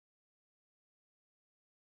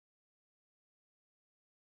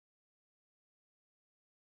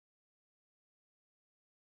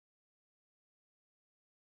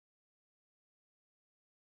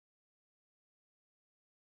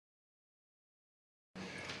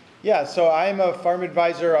Yeah, so I'm a farm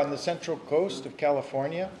advisor on the central coast of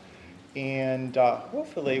California, and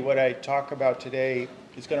hopefully what I talk about today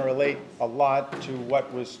is going to relate a lot to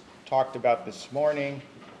what was talked about this morning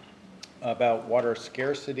about water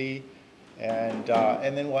scarcity, and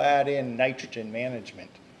then we'll add in nitrogen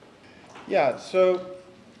management. Yeah, so,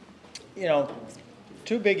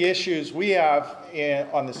 two big issues we have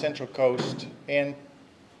on the central coast and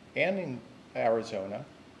in Arizona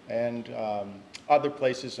and other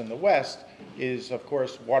places in the West is, of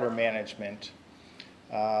course, water management.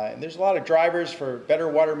 And there's a lot of drivers for better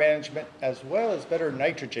water management as well as better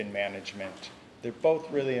nitrogen management. They're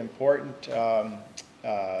both really important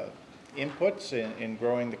inputs in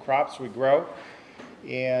growing the crops we grow.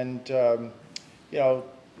 And,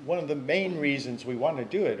 one of the main reasons we want to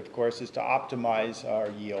do it, of course, is to optimize our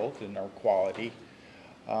yield and our quality.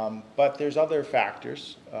 But there's other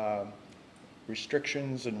factors.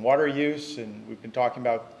 Restrictions in water use, and we've been talking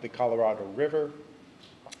about the Colorado River.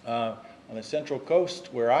 On the central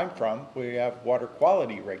coast where I'm from, we have water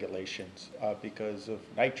quality regulations because of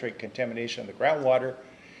nitrate contamination of the groundwater.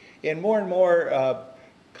 And more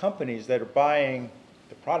companies that are buying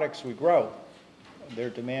the products we grow,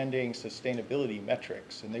 they're demanding sustainability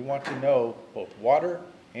metrics, and they want to know both water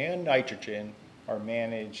and nitrogen are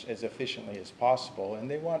managed as efficiently as possible, and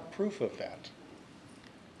they want proof of that.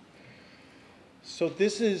 So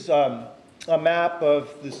this is a map of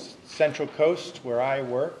the central coast where I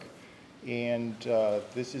work, and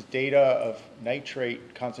this is data of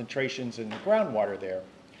nitrate concentrations in the groundwater there.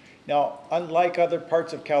 Now, unlike other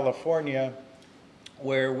parts of California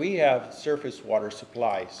where we have surface water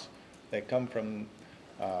supplies that come from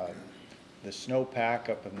the snowpack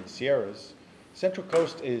up in the Sierras, Central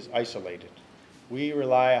Coast is isolated. We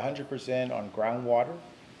rely 100% on groundwater,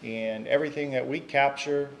 and everything that we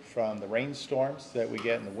capture from the rainstorms that we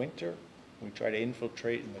get in the winter, we try to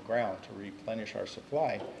infiltrate in the ground to replenish our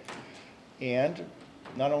supply. And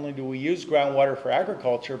not only do we use groundwater for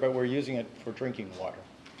agriculture, but we're using it for drinking water.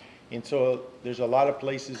 And so there's a lot of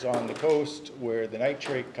places on the coast where the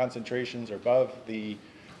nitrate concentrations are above the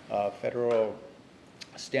federal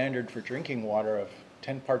standard for drinking water of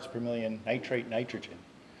 10 parts per million nitrate nitrogen.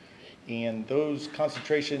 And those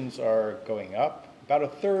concentrations are going up. About a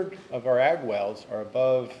third of our ag wells are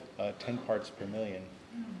above 10 parts per million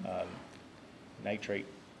nitrate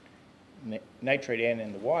N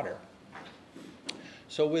in the water.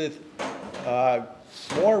 So with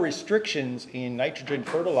more restrictions in nitrogen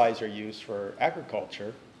fertilizer use for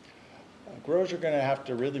agriculture, growers are going to have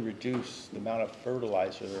to really reduce the amount of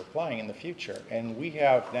fertilizer they're applying in the future. And we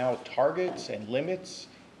have now targets and limits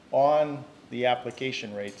on the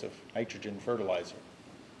application rates of nitrogen fertilizer.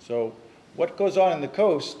 So what goes on in the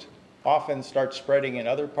coast often starts spreading in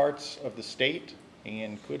other parts of the state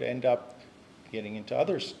and could end up getting into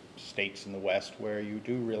other states in the West where you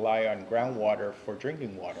do rely on groundwater for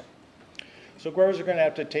drinking water. So growers are going to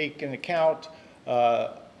have to take into account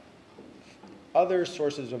other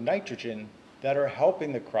sources of nitrogen that are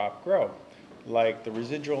helping the crop grow, like the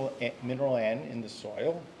residual mineral N in the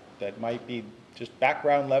soil that might be just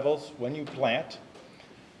background levels when you plant.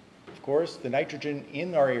 Of course, the nitrogen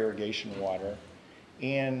in our irrigation water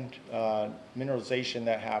and mineralization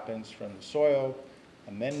that happens from the soil,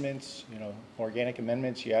 amendments, organic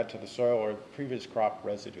amendments you add to the soil or previous crop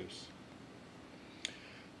residues.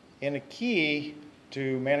 And a key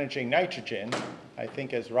to managing nitrogen, I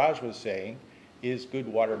think as Raj was saying, is good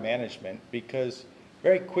water management, because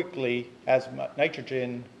very quickly as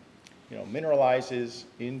nitrogen mineralizes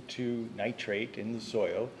into nitrate in the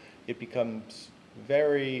soil, it becomes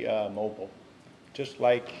very mobile, just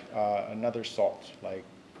like another salt, like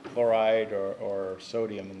chloride or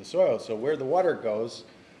sodium in the soil. So where the water goes,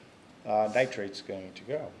 nitrate's going to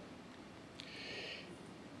go.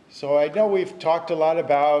 So I know we've talked a lot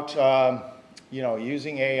about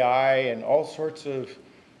using AI and all sorts of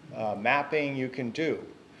mapping you can do.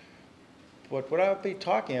 But what I'll be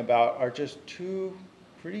talking about are just two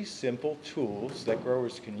pretty simple tools that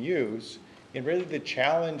growers can use. And really the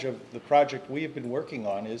challenge of the project we've been working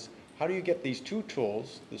on is how do you get these two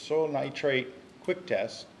tools, the soil nitrate quick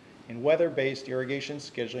test and weather-based irrigation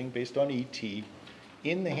scheduling based on ET,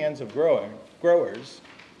 in the hands of growers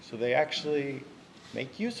so they actually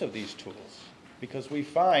make use of these tools. Because we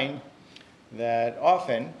find that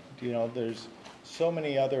often, there's so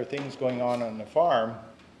many other things going on the farm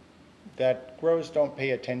that growers don't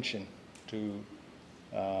pay attention to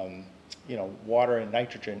water and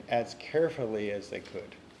nitrogen as carefully as they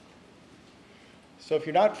could. So if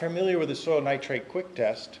you're not familiar with the soil nitrate quick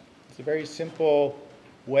test, it's a very simple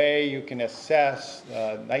way you can assess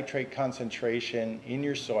nitrate concentration in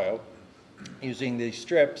your soil. using these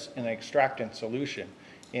strips in an extractant solution.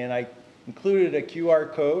 And I included a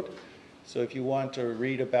QR code, so if you want to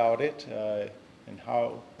read about it and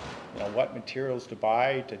how, what materials to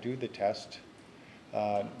buy to do the test,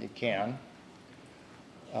 you can.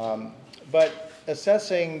 But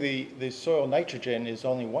assessing the soil nitrogen is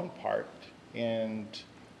only one part, and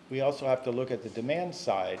we also have to look at the demand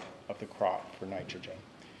side of the crop for nitrogen.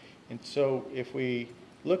 And so if we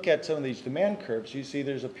look at some of these demand curves, you see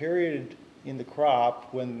there's a period in the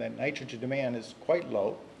crop when the nitrogen demand is quite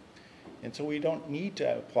low, and so we don't need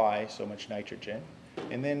to apply so much nitrogen,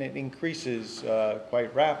 and then it increases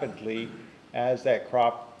quite rapidly as that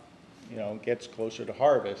crop gets closer to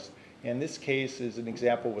harvest. In this case is an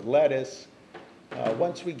example with lettuce.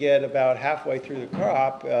 Once we get about halfway through the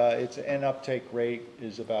crop, its N uptake rate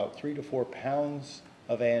is about 3 to 4 pounds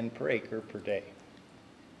of N per acre per day.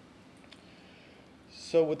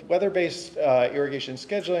 So with weather-based irrigation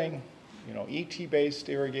scheduling, ET-based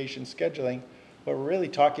irrigation scheduling, what we're really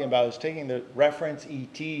talking about is taking the reference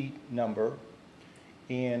ET number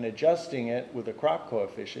and adjusting it with a crop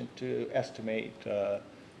coefficient to estimate the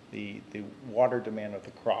water demand of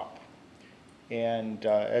the crop. And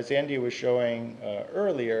as Andy was showing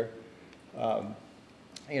earlier,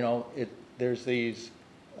 there's these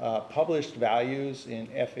published values in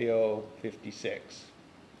FAO 56.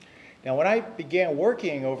 Now, when I began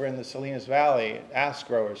working over in the Salinas Valley, I asked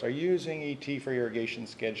growers, are you using ET for irrigation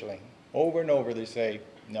scheduling? Over and over they say,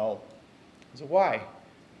 no. I said, why?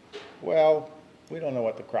 Well, we don't know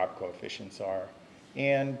what the crop coefficients are.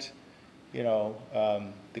 And,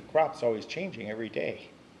 the crop's always changing every day.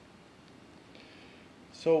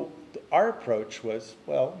 So our approach was,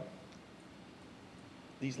 well,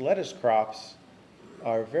 these lettuce crops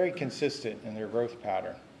are very consistent in their growth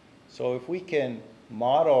pattern. So if we can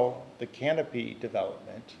model the canopy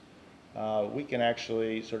development, we can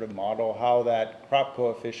actually sort of model how that crop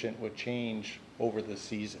coefficient would change over the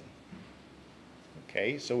season.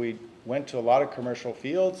 Okay, so we went to a lot of commercial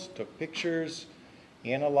fields, took pictures,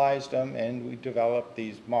 analyzed them, and we developed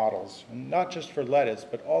these models, and not just for lettuce,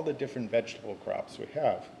 but all the different vegetable crops we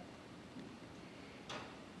have.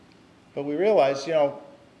 But we realized,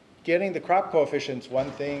 getting the crop coefficients one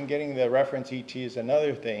thing, getting the reference ET is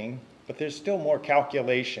another thing, but there's still more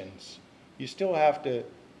calculations. You still have to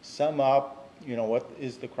sum up, what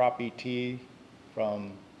is the crop ET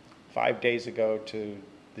from 5 days ago to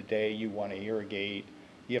the day you want to irrigate.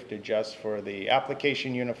 You have to adjust for the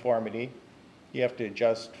application uniformity. You have to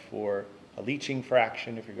adjust for a leaching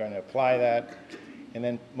fraction if you're going to apply that. And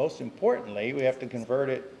then most importantly, we have to convert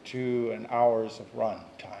it to an hours of run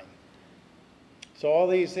time. So all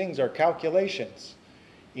these things are calculations.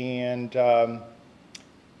 And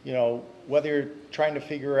whether you're trying to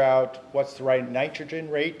figure out what's the right nitrogen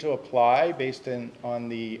rate to apply based on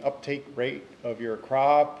the uptake rate of your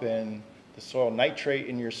crop and the soil nitrate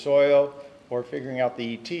in your soil, or figuring out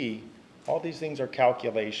the ET, all these things are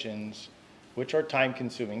calculations which are time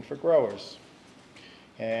consuming for growers.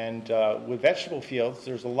 And with vegetable fields,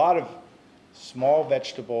 there's a lot of small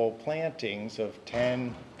vegetable plantings of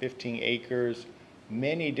 10, 15 acres,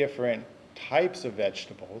 many different types of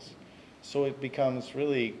vegetables. So it becomes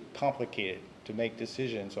really complicated to make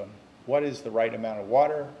decisions on what is the right amount of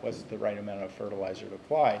water, what's the right amount of fertilizer to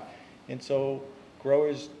apply. And so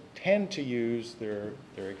growers tend to use their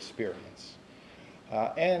experience.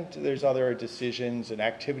 And there's other decisions and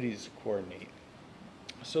activities to coordinate.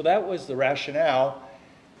 So that was the rationale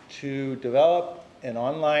to develop an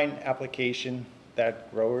online application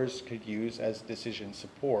that growers could use as decision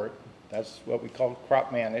support. That's what we call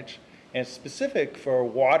Crop Manage. And it's specific for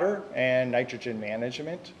water and nitrogen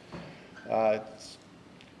management. It's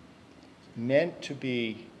meant to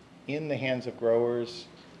be in the hands of growers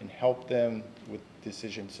and help them with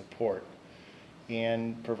decision support.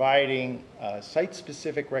 And providing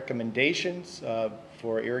site-specific recommendations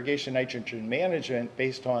for irrigation nitrogen management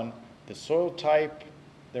based on the soil type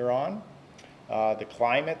they're on, the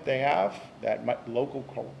climate they have, that local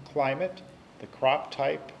climate, the crop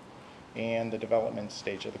type, and the development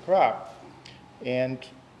stage of the crop. And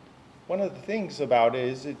one of the things about it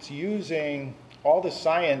is it's using all the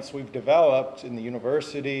science we've developed in the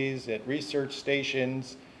universities, at research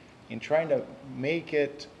stations, in trying to make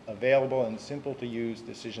it available and simple to use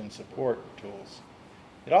decision support tools.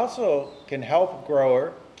 It also can help a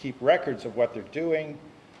grower keep records of what they're doing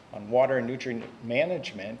on water and nutrient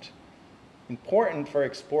management, important for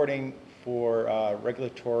exporting for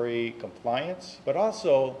regulatory compliance, but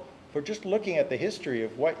also for just looking at the history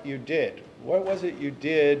of what you did. What was it you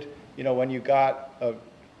did, when you got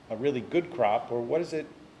a really good crop, or what is it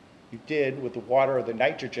you did with the water or the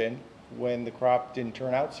nitrogen when the crop didn't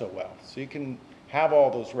turn out so well. So you can have all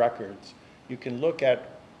those records. You can look at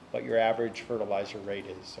what your average fertilizer rate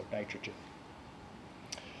is of nitrogen.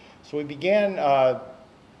 So we began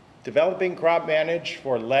developing crop manage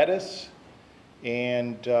for lettuce,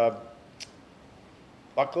 and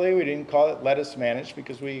luckily we didn't call it lettuce manage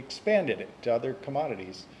because we expanded it to other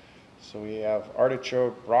commodities. So we have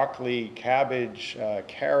artichoke, broccoli, cabbage,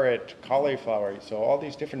 carrot, cauliflower, so all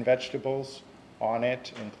these different vegetables on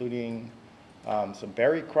it, including some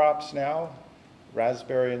berry crops now,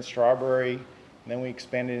 raspberry and strawberry. And then we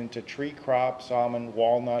expanded into tree crops, almond,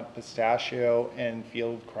 walnut, pistachio, and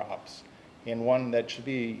field crops. And one that should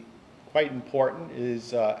be quite important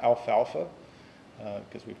is alfalfa,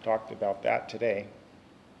 because we've talked about that today.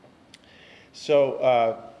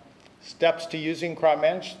 So steps to using crop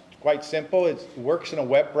manage, quite simple. It works in a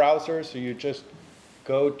web browser, so you just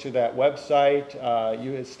go to that website,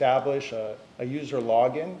 you establish a user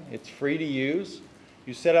login. It's free to use.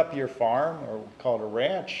 You set up your farm, or we call it a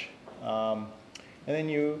ranch, and then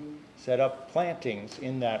you set up plantings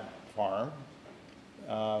in that farm.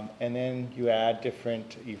 And then you add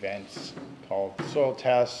different events called soil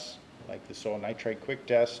tests, like the soil nitrate quick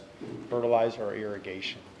test, fertilizer, or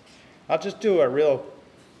irrigation. I'll just do a real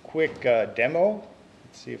quick demo.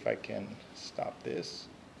 Let's see if I can stop this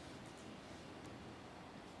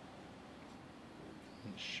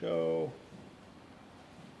and show.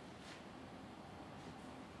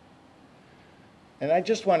 And I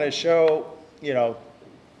just want to show,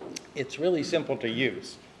 it's really simple to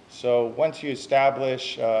use. So once you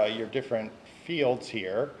establish your different fields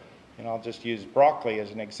here, and I'll just use broccoli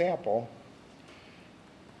as an example,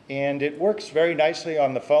 and it works very nicely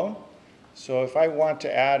on the phone. So if I want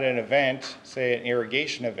to add an event, say an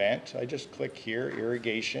irrigation event, I just click here,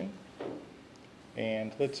 irrigation,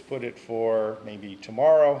 and let's put it for maybe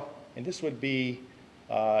tomorrow, and this would be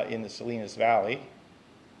in the Salinas Valley.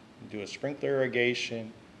 Do a sprinkler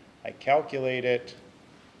irrigation, I calculate it,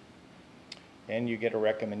 and you get a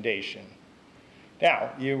recommendation.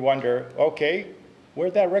 Now, you wonder, okay,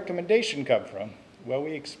 where'd that recommendation come from? Well,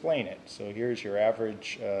 we explain it. So here's your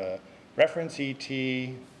average reference ET,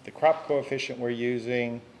 the crop coefficient we're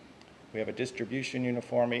using, we have a distribution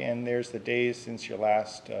uniformity, and there's the days since your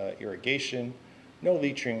last irrigation, no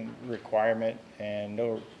leaching requirement, and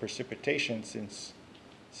no precipitation since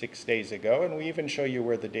 6 days ago, and we even show you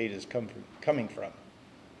where the data is coming from.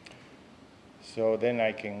 So then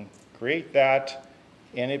I can create that,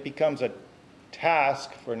 and it becomes a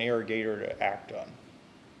task for an irrigator to act on.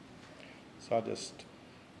 So I'll just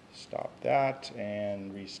stop that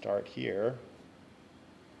and restart here.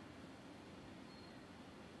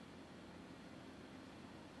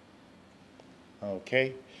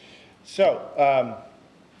 Okay, so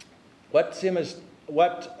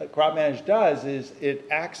what Crop Manage does is it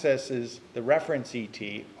accesses the reference ET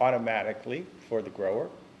automatically for the grower.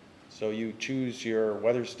 So you choose your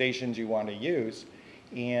weather stations you want to use,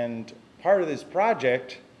 and part of this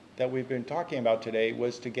project that we've been talking about today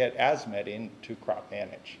was to get Azimuth into Crop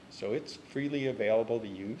Manage. So it's freely available to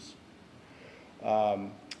use.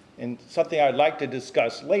 And something I'd like to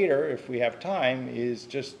discuss later, if we have time, is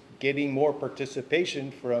just getting more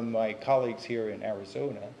participation from my colleagues here in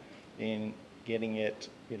Arizona in getting it,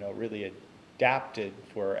 really adapted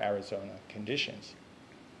for Arizona conditions.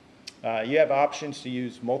 You have options to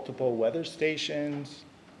use multiple weather stations.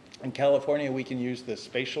 In California, we can use the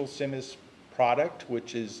Spatial Simis product,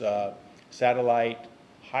 which is a satellite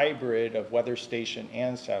hybrid of weather station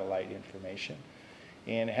and satellite information.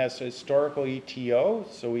 And it has historical ETO,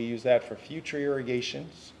 so we use that for future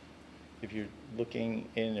irrigations. If you're looking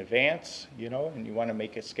in advance, and you want to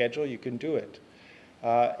make a schedule, you can do it.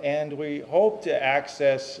 And we hope to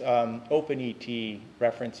access OpenET,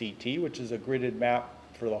 reference ET, which is a gridded map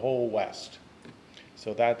for the whole West.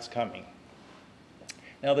 So that's coming.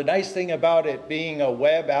 Now the nice thing about it being a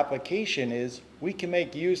web application is we can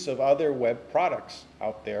make use of other web products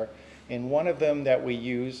out there. And one of them that we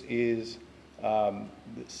use is the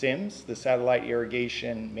SIMS, the Satellite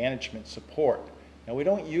Irrigation Management Support. Now we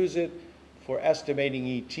don't use it for estimating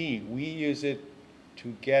ET. We use it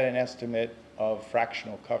to get an estimate of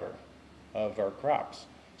fractional cover of our crops.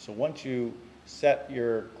 So once you set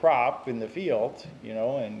your crop in the field,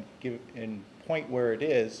 and point where it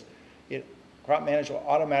is, Crop Manage will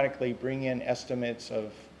automatically bring in estimates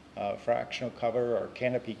of fractional cover or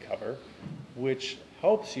canopy cover, which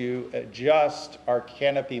helps you adjust our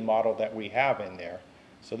canopy model that we have in there.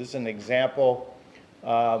 So this is an example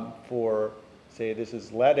for, say, this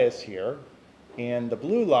is lettuce here, and the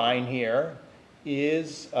blue line here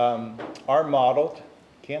is our modeled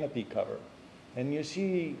canopy cover. And you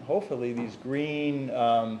see, hopefully, these green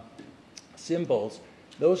symbols,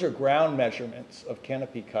 those are ground measurements of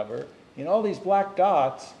canopy cover. And all these black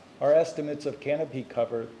dots are estimates of canopy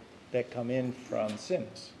cover that come in from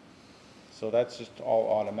SIMS. So that's just all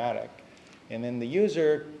automatic. And then the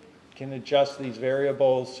user can adjust these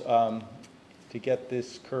variables to get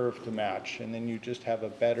this curve to match. And then you just have a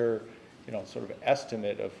better, sort of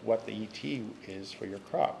estimate of what the ET is for your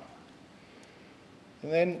crop.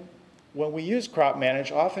 And then when we use Crop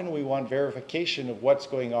Manage, often we want verification of what's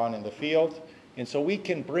going on in the field. And so we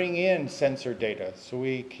can bring in sensor data. So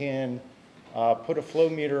we can put a flow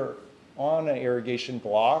meter on an irrigation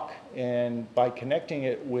block, and by connecting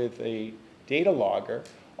it with a data logger,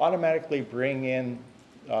 automatically bring in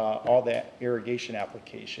all the irrigation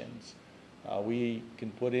applications. We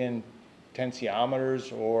can put in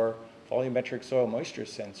tensiometers or volumetric soil moisture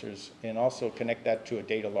sensors, and also connect that to a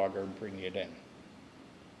data logger and bring it in.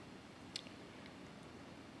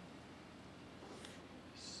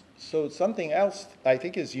 So something else I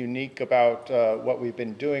think is unique about what we've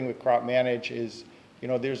been doing with Crop Manage is,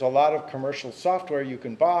 there's a lot of commercial software you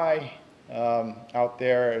can buy out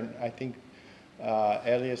there, and I think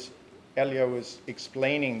Elia was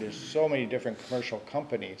explaining there's so many different commercial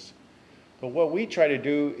companies. But what we try to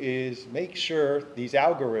do is make sure these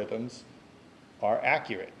algorithms are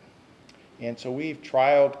accurate. And so we've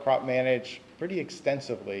trialed Crop Manage pretty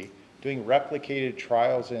extensively, doing replicated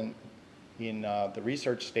trials in the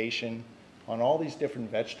research station on all these different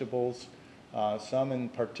vegetables, some in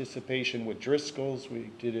participation with Driscoll's. We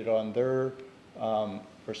did it on their,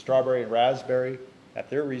 for strawberry and raspberry at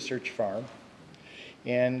their research farm.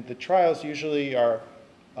 And the trials usually are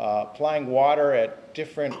applying water at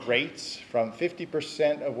different rates, from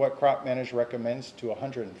 50% of what Crop Manage recommends to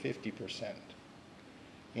 150%.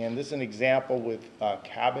 And this is an example with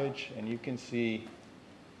cabbage, and you can see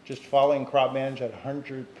just following Crop Manage at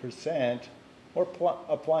 100% or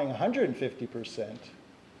applying 150%.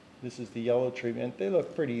 This is the yellow treatment. They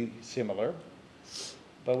look pretty similar,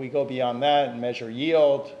 but we go beyond that and measure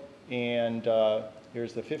yield, and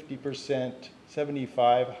here's the 50%,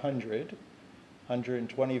 75, 100,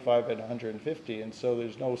 125, and 150, and so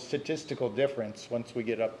there's no statistical difference once we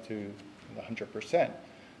get up to 100%. So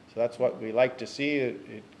that's what we like to see.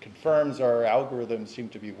 It confirms our algorithms seem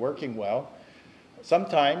to be working well.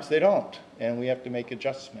 Sometimes they don't, and we have to make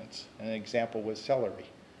adjustments. An example was celery.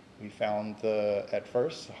 We found at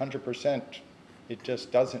first 100%, it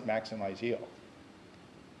just doesn't maximize yield.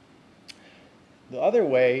 The other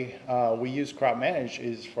way we use Crop Manage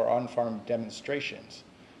is for on-farm demonstrations.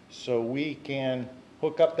 So we can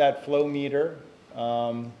hook up that flow meter.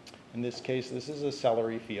 In this case, this is a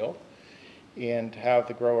celery field, and have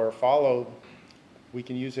the grower follow. We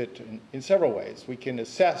can use it in several ways. We can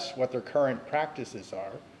assess what their current practices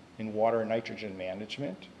are in water and nitrogen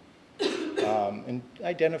management, and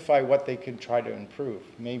identify what they can try to improve.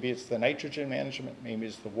 Maybe it's the nitrogen management, maybe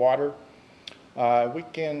it's the water. We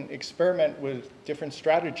can experiment with different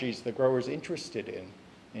strategies the grower's interested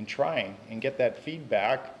in trying, and get that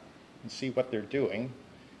feedback and see what they're doing.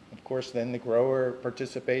 Of course, then the grower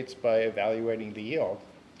participates by evaluating the yield.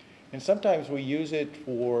 And sometimes we use it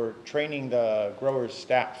for training the grower's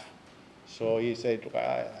staff. So he said,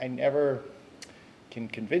 I never can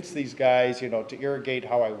convince these guys, to irrigate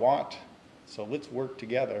how I want. So let's work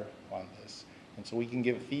together on this. And so we can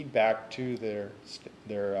give feedback to their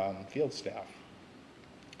field staff.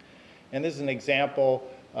 And this is an example,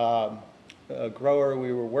 a grower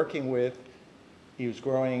we were working with. He was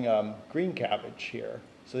growing green cabbage here.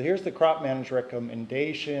 So here's the Crop Manage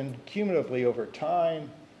recommendation cumulatively over time.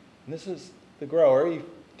 And this is the grower. He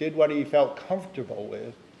did what he felt comfortable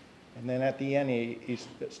with. And then at the end, he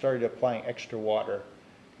started applying extra water.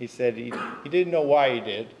 He said he didn't know why he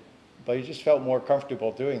did, but he just felt more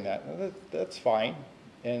comfortable doing that. And that's fine.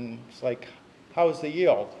 And it's like, how's the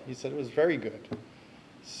yield? He said it was very good.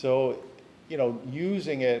 So,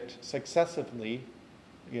 using it successively,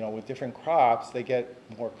 with different crops, they get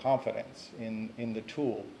more confidence in the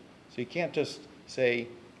tool. So you can't just say,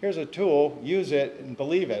 here's a tool, use it and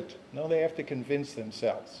believe it. No, they have to convince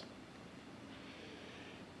themselves.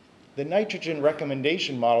 The nitrogen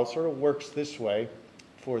recommendation model sort of works this way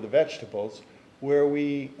for the vegetables, where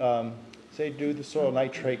we say do the soil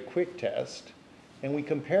nitrate quick test, and we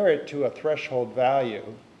compare it to a threshold value.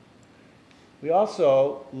 We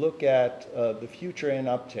also look at the future N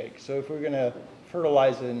uptake. So if we're going to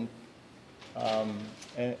fertilize and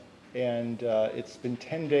it's been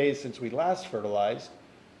 10 days since we last fertilized,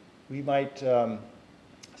 we might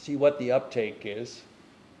see what the uptake is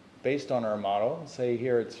based on our model. Say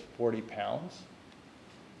here it's 40 pounds.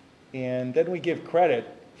 And then we give credit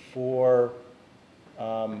for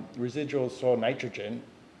residual soil nitrogen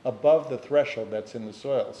above the threshold that's in the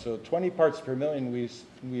soil. So 20 parts per million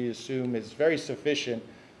we assume is very sufficient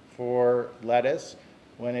for lettuce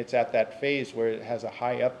when it's at that phase where it has a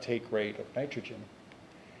high uptake rate of nitrogen.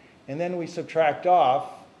 And then we subtract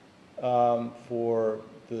off for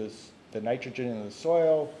the nitrogen in the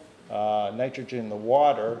soil, nitrogen in the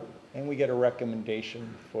water, and we get a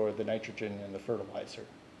recommendation for the nitrogen in the fertilizer.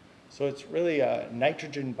 So it's really a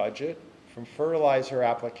nitrogen budget from fertilizer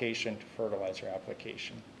application to fertilizer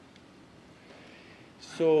application.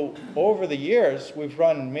 So over the years, we've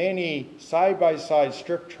run many side-by-side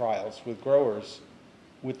strip trials with growers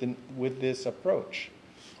with this approach.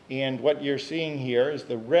 And what you're seeing here is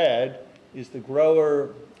the red is the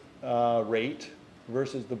grower rate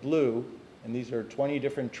versus the blue, and these are 20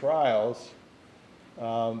 different trials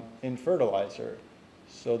in fertilizer.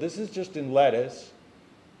 So this is just in lettuce,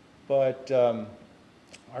 but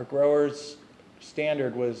our growers'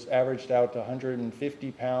 standard was averaged out to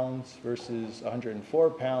 150 pounds versus 104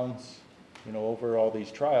 pounds, over all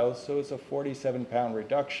these trials. So it's a 47-pound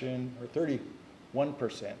reduction, or 31%.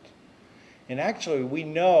 And actually, we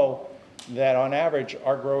know that on average,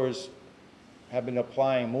 our growers have been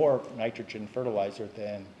applying more nitrogen fertilizer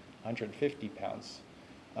than 150 pounds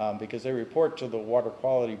because they report to the Water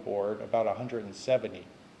Quality Board about 170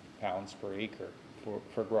 pounds per acre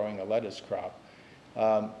for growing a lettuce crop.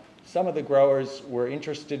 Some of the growers were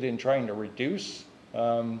interested in trying to reduce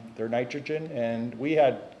their nitrogen, and we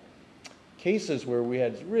had cases where we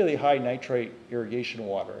had really high nitrate irrigation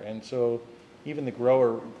water, and so even the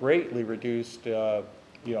grower greatly reduced their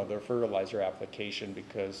fertilizer application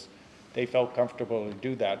because they felt comfortable to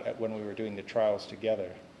do that when we were doing the trials together.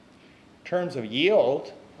 In terms of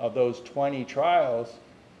yield of those 20 trials,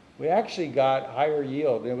 we actually got higher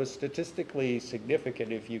yield. It was statistically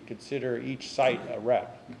significant if you consider each site a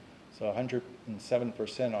rep. So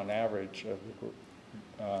 107% on average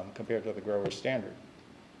compared to the grower standard.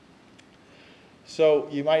 So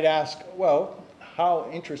you might ask, well, how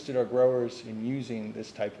interested are growers in using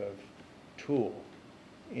this type of tool?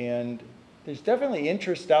 And there's definitely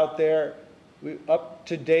interest out there. Up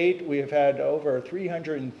to date, we have had over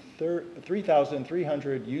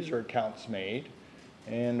 3,300 user accounts made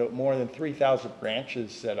and more than 3,000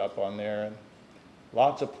 branches set up on there.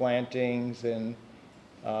 Lots of plantings, and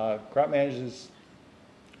Crop Manage has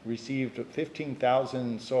received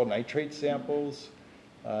 15,000 soil nitrate samples.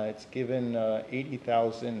 It's given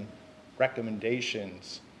 80,000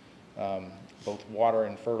 recommendations, both water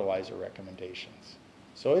and fertilizer recommendations.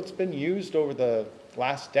 So it's been used over the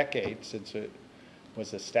last decade since it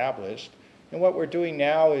was established. And what we're doing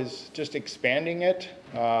now is just expanding it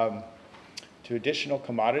to additional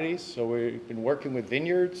commodities. So we've been working with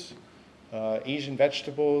vineyards, Asian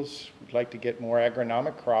vegetables. We'd like to get more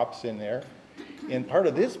agronomic crops in there. And part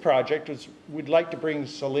of this project was we'd like to bring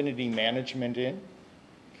salinity management in.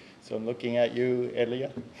 So I'm looking at you,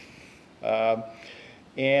 Elia.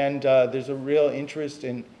 There's a real interest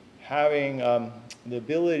in having the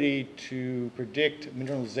ability to predict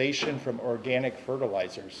mineralization from organic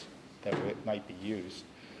fertilizers that might be used.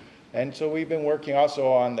 And so we've been working also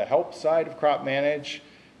on the help side of Crop Manage,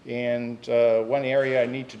 and one area I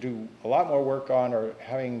need to do a lot more work on are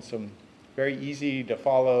having some very easy to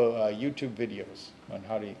follow YouTube videos on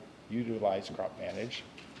how to utilize Crop Manage.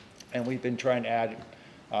 And we've been trying to add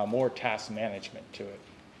more task management to it.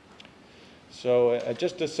 So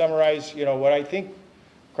just to summarize, what I think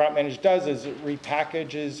Crop Manage does is it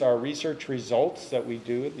repackages our research results that we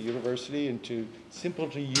do at the university into simple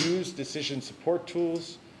to use decision support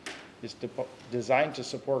tools. It's designed to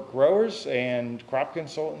support growers and crop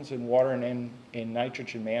consultants in water and in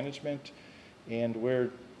nitrogen management. And we're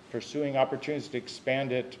pursuing opportunities to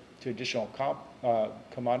expand it to additional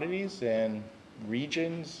commodities and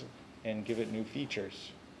regions and give it new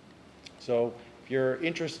features. So if you're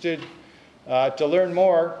interested to learn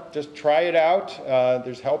more, just try it out.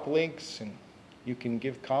 There's help links, and you can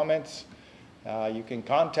give comments. You can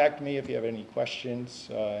contact me if you have any questions.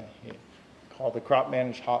 Call the Crop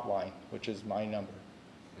Manage hotline, which is my number.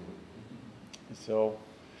 So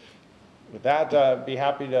with that, I'd be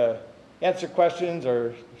happy to answer questions,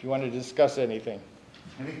 or if you want to discuss anything.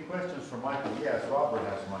 Any questions for Michael? Yes, Robert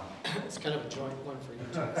has one. It's kind of a joint one for you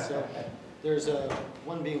too. So there's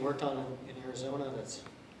one being worked on in Arizona that's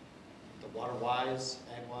the water-wise,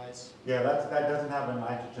 ag-wise. Yeah, that doesn't have a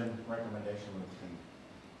nitrogen recommendation with the team.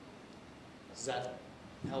 Is that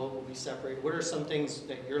how it will be separated? What are some things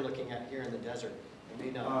that you're looking at here in the desert that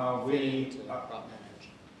may not fit into Crop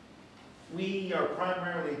Manage? We are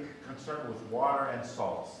primarily concerned with water and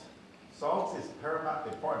salts. Salts is paramount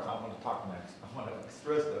importance. I want to talk next. I want to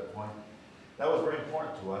stress that point. That was very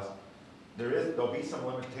important to us. there'll be some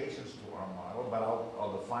limitations to our model, but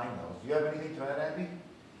I'll define those. Do you have anything to add, Andy?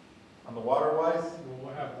 On the water-wise? Well,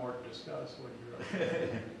 we'll have more to discuss when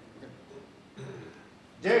you're.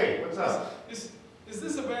 Jay, what's up? Is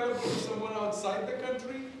this available for someone outside the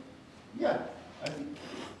country? Yeah. I think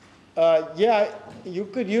Yeah, you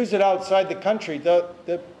could use it outside the country.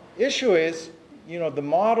 The issue is, you know, the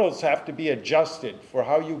models have to be adjusted for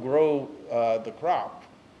how you grow the crop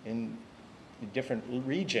in a different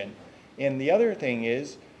region. And the other thing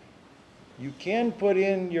is, you can put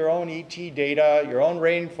in your own ET data, your own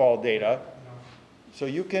rainfall data, so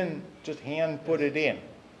you can just hand put it in.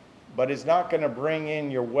 But it's not going to bring in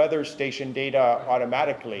your weather station data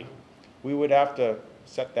automatically. We would have to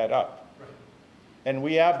set that up. Right. And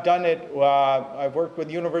we have done it. I've worked with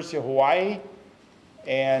the University of Hawaii,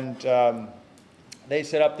 and they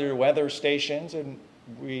set up their weather stations, and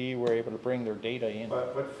we were able to bring their data in.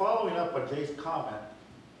 But following up on Jay's comment,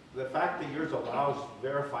 the fact that yours allows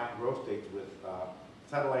verifying growth states with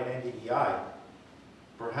satellite NDVI,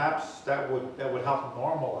 perhaps that would help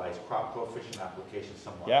normalize crop coefficient application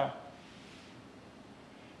somewhat. Yeah.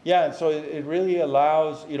 Yeah, and so it really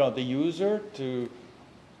allows, you know, the user to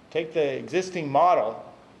take the existing model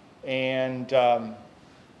and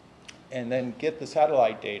then get the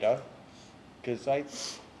satellite data,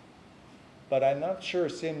 but I'm not sure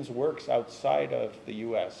SIMS works outside of the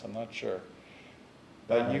U.S. I'm not sure.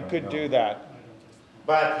 But you could do that.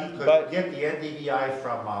 But he could get the NDVI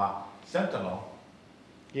from Sentinel.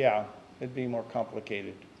 Yeah, it'd be more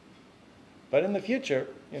complicated. But in the future,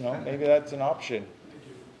 you know, maybe that's an option.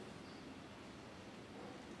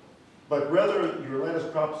 But whether your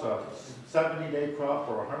lettuce crop's a 70-day crop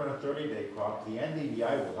or a 130-day crop, the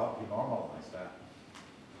NDVI will help you normalize that.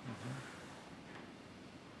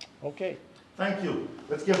 Okay. Thank you.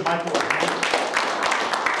 Let's give Michael a hand.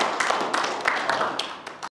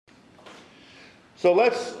 So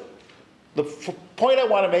the point I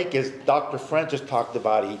want to make is Dr. French just talked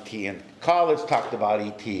about ET and College talked about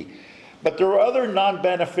ET. But there are other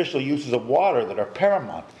non-beneficial uses of water that are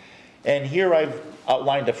paramount. And here I've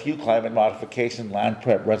outlined a few: climate modification, land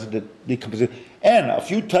prep, resident decomposition, and a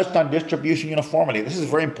few touched on distribution uniformity. This is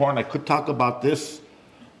very important. I could talk about this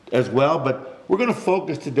as well, but we're going to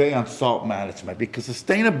focus today on salt management because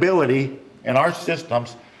sustainability in our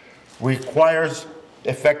systems requires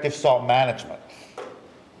effective salt management.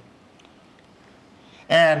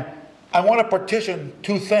 And I want to partition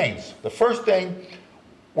two things. The first thing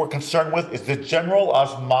we're concerned with is the general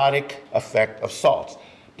osmotic effect of salts.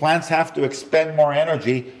 Plants have to expend more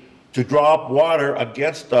energy to draw up water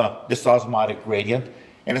against this osmotic gradient,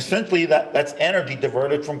 and essentially that's energy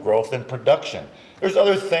diverted from growth and production. There's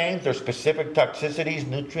other things, there's specific toxicities,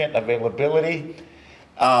 nutrient availability.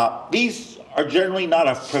 These are generally not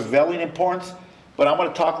of prevailing importance, but I'm going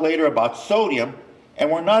to talk later about sodium, and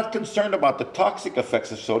we're not concerned about the toxic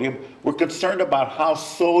effects of sodium. We're concerned about how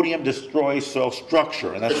sodium destroys soil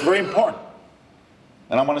structure, and that's very important.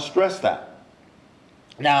 And I'm going to stress that.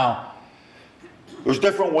 Now, there's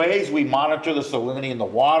different ways we monitor the salinity in the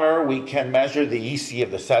water. We can measure the EC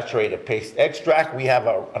of the saturated paste extract. We have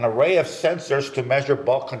an array of sensors to measure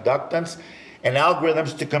bulk conductance and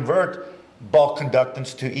algorithms to convert bulk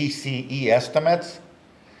conductance to ECE estimates.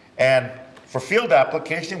 And for field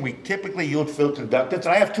application, we typically use field conductance. And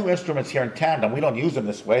I have two instruments here in tandem. We don't use them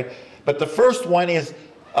this way. But the first one is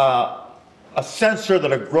a sensor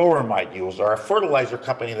that a grower might use, or a fertilizer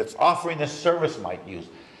company that's offering this service might use.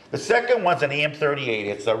 The second one's an EM38.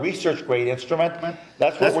 It's a research grade instrument.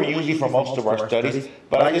 That's what we're using for most of our studies.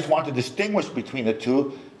 But I just want to distinguish between the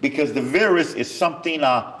two because the Virus is something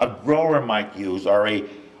a grower might use, or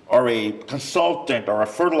a consultant or a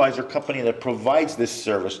fertilizer company that provides this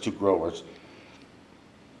service to growers.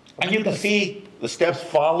 And you can see the steps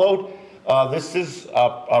followed. This is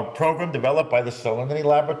a program developed by the Salinity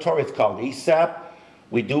Laboratory. It's called ESAP.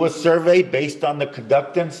 We do a survey based on the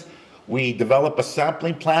conductance. We develop a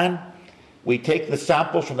sampling plan. We take the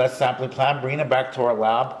samples from that sampling plan, bring them back to our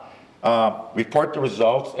lab, report the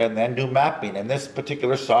results, and then do mapping. And this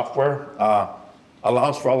particular software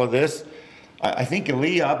allows for all of this. I think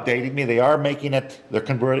Elia updated me. They are making it, they're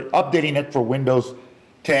updating it for Windows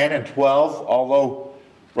 10 and 12, although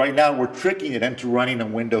right now we're tricking it into running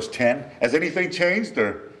on Windows 10. Has anything changed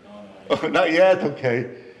or? No, not yet, okay.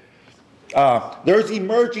 There's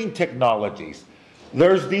emerging technologies.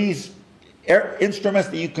 There's these instruments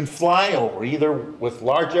that you can fly over, either with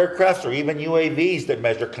large aircrafts or even UAVs that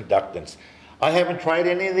measure conductance. I haven't tried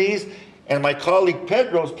any of these, and my colleague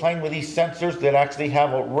Pedro is playing with these sensors that actually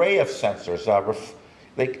have an array of sensors,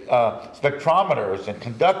 spectrometers and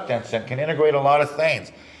conductance, and can integrate a lot of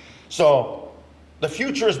things. So the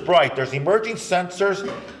future is bright. There's emerging sensors,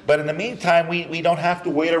 but in the meantime, we don't have to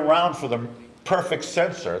wait around for the perfect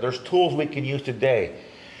sensor. There's tools we can use today.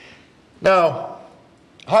 Now,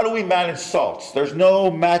 how do we manage salts? There's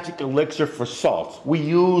no magic elixir for salts. We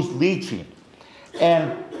use leaching.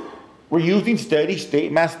 And we're using steady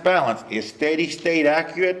state mass balance. Is steady state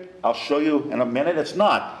accurate? I'll show you in a minute. It's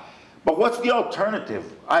not. But what's the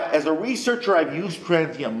alternative? As a researcher, I've used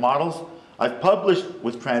transient models. I've published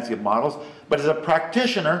with transient models. But as a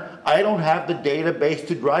practitioner, I don't have the database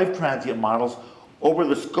to drive transient models over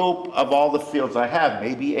the scope of all the fields I have.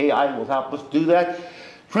 Maybe AI will help us do that.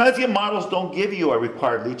 Transient models don't give you a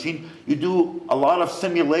required leaching. You do a lot of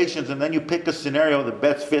simulations and then you pick a scenario that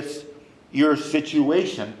best fits your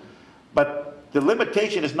situation. But the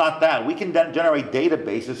limitation is not that. We can then generate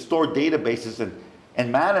databases, store databases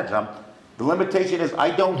and manage them. The limitation is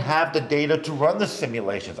I don't have the data to run the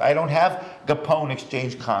simulations. I don't have Capone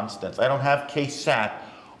exchange constants. I don't have K-SAT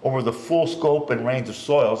over the full scope and range of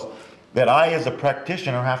soils that I, as a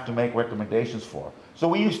practitioner, have to make recommendations for. So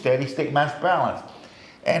we use steady state mass balance.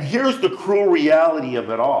 And here's the cruel reality of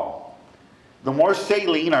it all. The more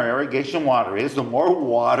saline our irrigation water is, the more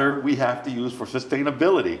water we have to use for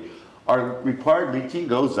sustainability. Our required leaching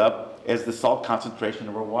goes up as the salt concentration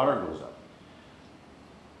of our water goes up.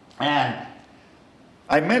 And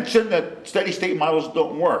I mentioned that steady state models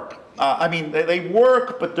don't work. I mean, they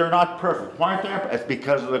work, but they're not perfect. Why aren't they? It's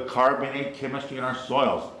because of the carbonate chemistry in our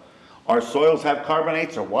soils. Our soils have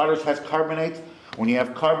carbonates, our water has carbonates. When you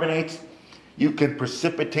have carbonates, you can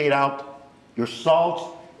precipitate out your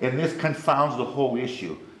salts, and this confounds the whole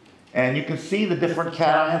issue. And you can see the different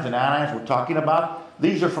cations and anions we're talking about.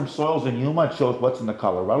 These are from soils in Yuma. It shows what's in the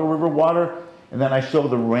Colorado River water. And then I show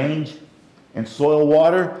the range in soil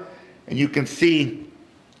water. And you can see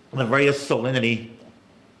the various salinity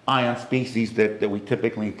ion species that we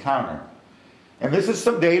typically encounter. And this is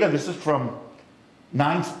some data. This is from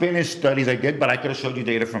 9 spinach studies I did, but I could have showed you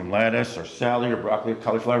data from lettuce or celery or broccoli or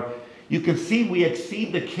cauliflower. You can see we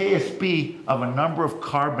exceed the KSP of a number of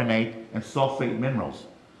carbonate and sulfate minerals.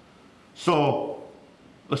 So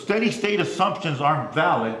the steady state assumptions aren't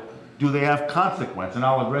valid. Do they have consequence? And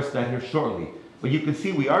I'll address that here shortly. But you can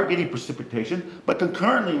see we are getting precipitation, but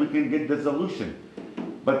concurrently we can get dissolution.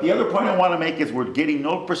 But the other point I want to make is we're getting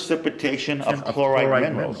no precipitation of chloride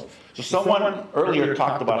minerals. So someone earlier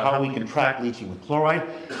talked about how we can track leaching with chloride.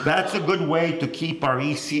 That's a good way to keep our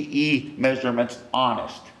ECE measurements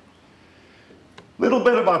honest. Little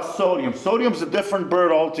bit about sodium. Sodium's a different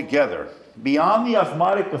bird altogether. Beyond the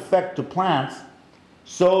osmotic effect to plants,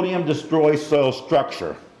 sodium destroys soil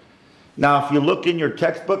structure. Now, if you look in your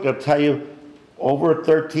textbook, it'll tell you over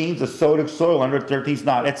 13 is acidic soil, under 13 is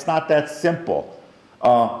not. It's not that simple.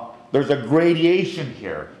 There's a gradation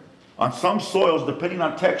here. On some soils, depending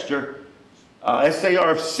on texture,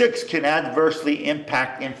 SAR of 6 can adversely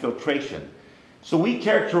impact infiltration. So we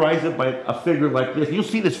characterize it by a figure like this. You'll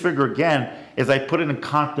see this figure again as I put it in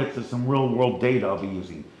context of some real-world data I'll be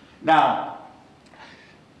using. Now,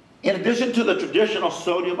 in addition to the traditional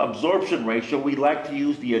sodium absorption ratio, we like to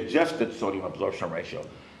use the adjusted sodium absorption ratio.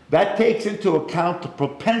 That takes into account the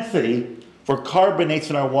propensity for carbonates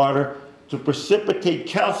in our water to precipitate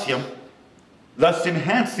calcium, thus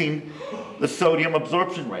enhancing the sodium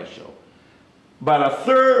absorption ratio. But a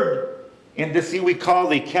third indice we call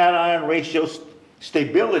the cation ratio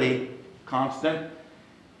stability constant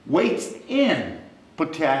weights in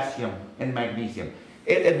potassium and magnesium.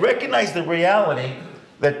 It recognizes the reality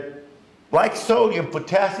that, like sodium,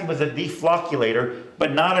 potassium is a deflocculator,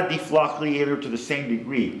 but not a deflocculator to the same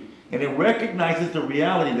degree. And it recognizes the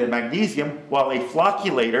reality that magnesium, while a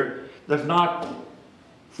flocculator, does not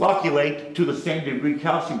flocculate to the same degree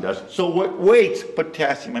calcium does. So what weights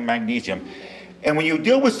potassium and magnesium? And when you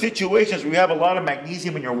deal with situations where you have a lot of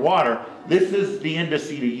magnesium in your water, this is the indice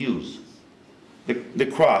to use, the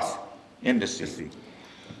cross indice.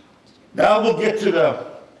 Now we'll get to the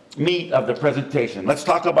meat of the presentation. Let's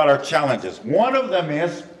talk about our challenges. One of them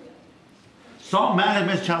is salt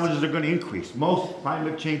management challenges are going to increase. Most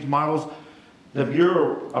climate change models, the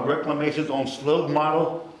Bureau of Reclamation's own SLOGE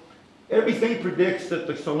model, everything predicts that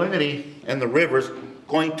the salinity in the rivers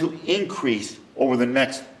going to increase over the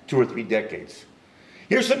next 2 or 3 decades.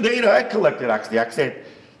 Here's some data I collected actually.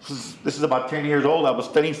 This is about 10 years old. I was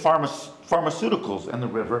studying pharmaceuticals in the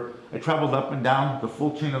river. I traveled up and down the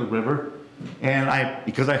full chain of the river, and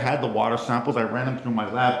because I had the water samples, I ran them through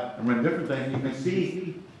my lab and ran different things. You can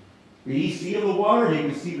see the EC of the water, and you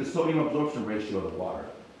can see the sodium absorption ratio of the water.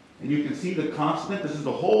 And you can see the constant. This is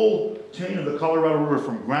the whole chain of the Colorado River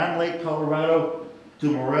from Grand Lake, Colorado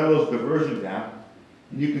to Morelos Diversion Dam.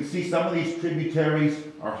 And you can see some of these tributaries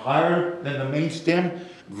are higher than the main stem.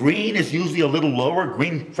 Green is usually a little lower.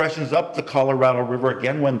 Green freshens up the Colorado River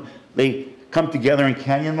again when they come together in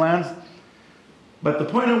canyonlands. But the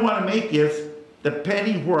point I want to make is,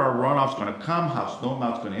 depending where our runoff's going to come, how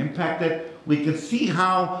snowmelt's going to impact it, we can see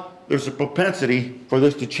how there's a propensity for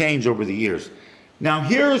this to change over the years. Now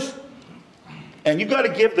and you got to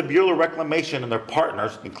give the Bureau of Reclamation and their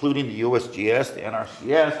partners, including the USGS, the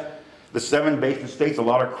NRCS, the 7 basin states, a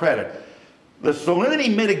lot of credit. The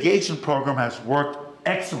salinity mitigation program has worked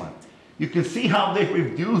excellent. You can see how they've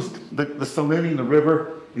reduced the salinity in the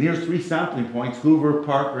river. And here's 3 sampling points, Hoover,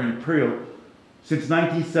 Parker, and Imperial, since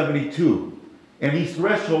 1972. And these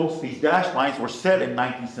thresholds, these dashed lines, were set in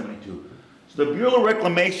 1972. So the Bureau of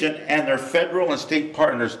Reclamation and their federal and state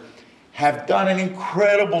partners have done an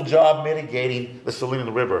incredible job mitigating the salinity in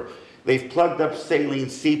the river. They've plugged up saline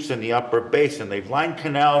seeps in the upper basin. They've lined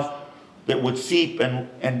canals that would seep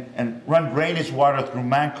and run drainage water through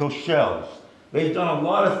manco shells. They've done a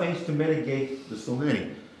lot of things to mitigate the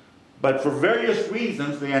salinity. But for various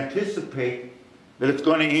reasons, they anticipate that it's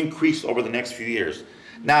going to increase over the next few years.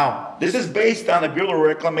 Now, this is based on the Bureau of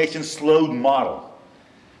Reclamation slowed model.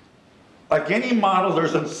 Like any model,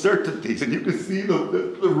 there's uncertainties, and you can see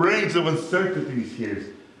the range of uncertainties here.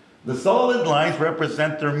 The solid lines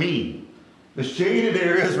represent their mean. The shaded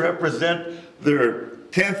areas represent their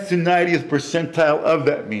 10th to 90th percentile of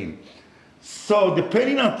that mean. So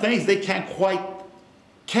depending on things, they can't quite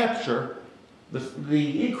capture.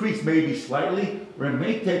 The increase may be slightly, or it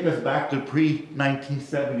may take us back to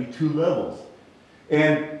pre-1972 levels.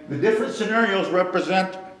 And the different scenarios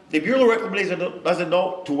represent, the Bureau of Reclamation doesn't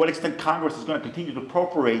know to what extent Congress is going to continue to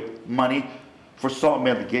appropriate money for salt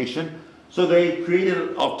mitigation. So they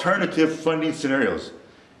created alternative funding scenarios.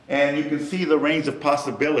 And you can see the range of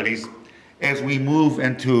possibilities as we move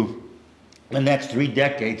into the next 3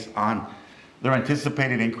 decades on their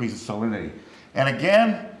anticipated increase in salinity. And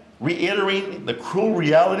again, reiterating the cruel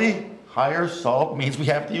reality, higher salt means we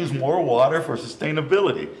have to use more water for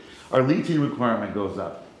sustainability. Our leaching requirement goes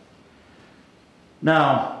up.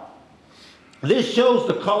 Now, this shows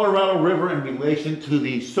the Colorado River in relation to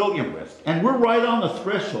the sodium risk. And we're right on the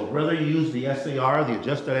threshold, whether you use the SAR, the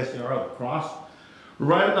adjusted SAR, or the cross, we're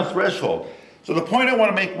right on the threshold. So the point I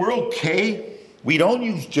want to make, we're okay. We don't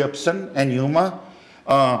use gypsum and Yuma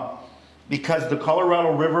because the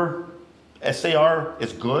Colorado River SAR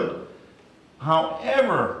is good.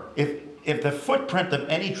 However, if the footprint of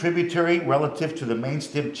any tributary relative to the main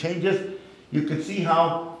stem changes, you can see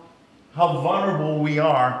how vulnerable we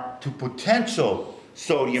are to potential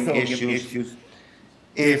sodium issues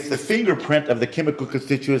if the fingerprint of the chemical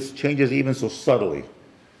constituents changes even so subtly.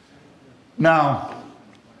 Now,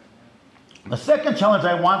 the second challenge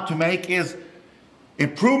I want to make is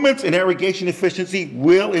improvements in irrigation efficiency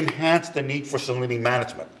will enhance the need for salinity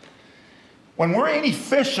management. When we're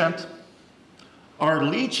inefficient, our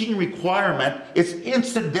leaching requirement is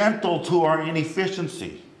incidental to our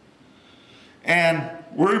inefficiency. And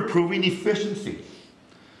we're improving efficiency.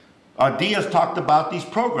 Diaz talked about these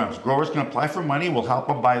programs. Growers can apply for money, we'll help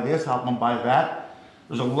them buy this, help them buy that.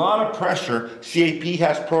 There's a lot of pressure. CAP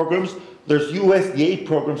has programs. There's USDA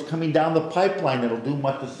programs coming down the pipeline that'll do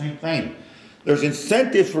much the same thing. There's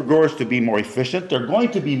incentives for growers to be more efficient. They're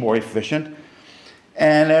going to be more efficient.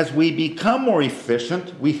 And as we become more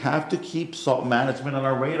efficient, we have to keep salt management on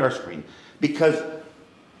our radar screen because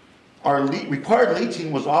our required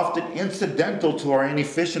leaching was often incidental to our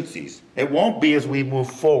inefficiencies. It won't be as we move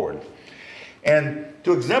forward. And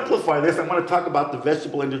to exemplify this, I want to talk about the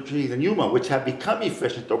vegetable industries in Yuma, which have become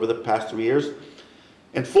efficient over the past 3 years.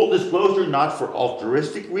 In full disclosure, not for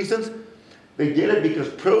altruistic reasons. They did it because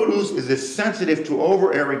produce is as sensitive to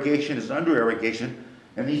over-irrigation as under-irrigation,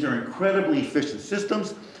 and these are incredibly efficient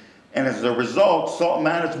systems. And as a result, salt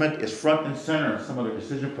management is front and center in some of their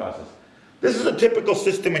decision process. This is a typical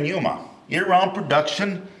system in Yuma. Year-round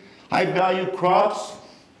production, high-value crops,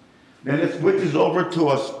 then it switches over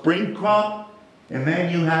to a spring crop, and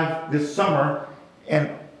then you have this summer, and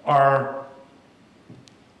our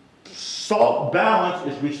salt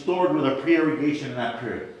balance is restored with a pre-irrigation in that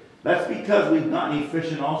period. That's because we've gotten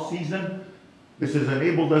efficient all season. This has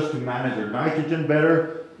enabled us to manage our nitrogen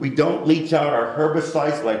better. We don't leach out our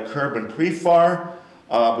herbicides like curb and prefar.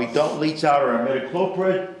 We don't leach out our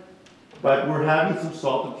imidacloprid, but we're having some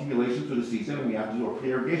salt accumulation through the season, and we have to do a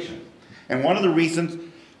pre-irrigation. And one of the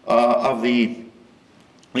reasons of the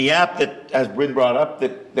app that, as Bryn brought up,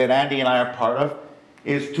 that Andy and I are part of,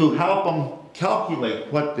 is to help them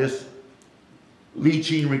calculate what this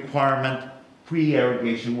leaching requirement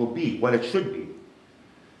pre-irrigation will be, what it should be.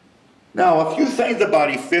 Now, a few things about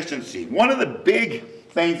efficiency. One of the big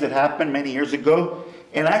things that happened many years ago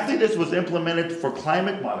And actually this was implemented for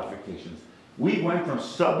climate modifications. We went from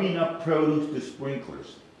subbing up produce to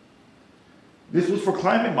sprinklers. This was for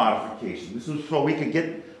climate modification. This was so we could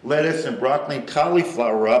get lettuce and broccoli and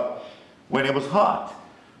cauliflower up when it was hot.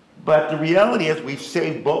 But the reality is we've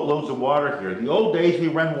saved boatloads of water here. The old days we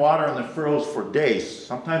ran water in the furrows for days,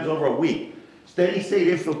 sometimes over a week. Steady state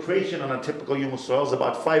infiltration on a typical Yuma soil is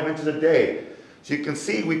about 5 inches a day. So you can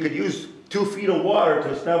see we could use 2 feet of water to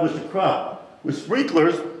establish a crop. With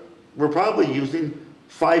sprinklers, we're probably using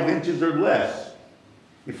 5 inches or less.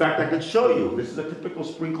 In fact, I can show you. This is a typical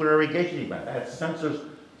sprinkler irrigation event. It has sensors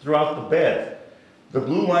throughout the bed. The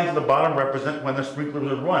blue lines at the bottom represent when the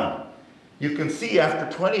sprinklers are run. You can see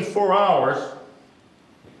after 24 hours,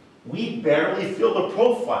 we barely fill the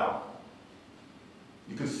profile.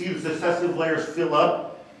 You can see the successive layers fill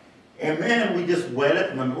up, and then we just wet it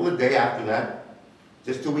in the middle of the day after that,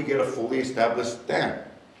 just till we get a fully established dam.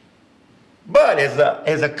 But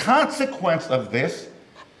as a consequence of this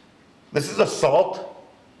is a salt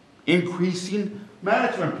increasing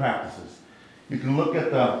management practices. You can look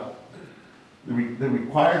at the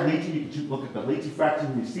required leaching, you can look at the leaching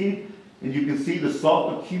fraction received, and you can see the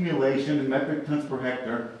salt accumulation in metric tons per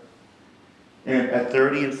hectare and at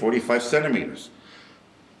 30 and 45 centimeters.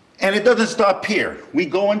 And it doesn't stop here. We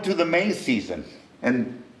go into the main season,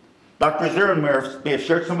 and Dr. Zierenmeyer may have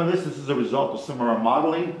shared some of this. This is a result of some of our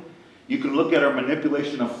modeling. You can look at our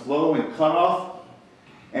manipulation of flow and cutoff,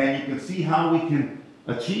 and you can see how we can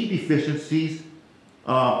achieve efficiencies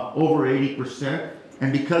over 80%.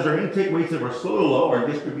 And because our intake rates are so low, our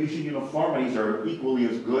distribution uniformities are equally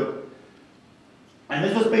as good. And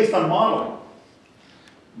this was based on modeling.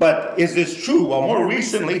 But is this true? Well, more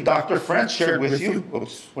recently, Dr. French shared with you,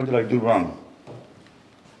 oops, what did I do wrong?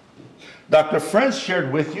 Dr. French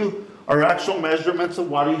shared with you our actual measurements of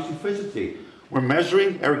water use efficiency. We're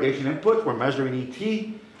measuring irrigation inputs, we're measuring ET,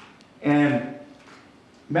 and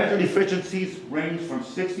measured efficiencies range from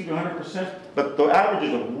 60 to 100%, but the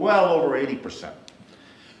averages are well over 80%.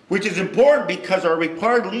 Which is important because our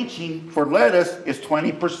required leaching for lettuce is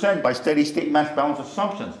 20% by steady state mass balance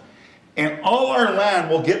assumptions. And all our land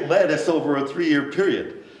will get lettuce over a 3-year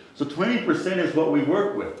period. So 20% is what we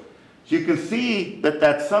work with. So you can see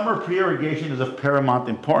that summer pre-irrigation is of paramount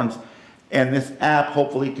importance, and this app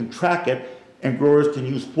hopefully can track it, and growers can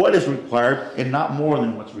use what is required and not more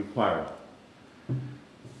than what's required.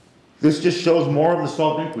 This just shows more of the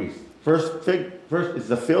salt increase. First is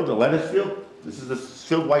the field, the lettuce field. This is the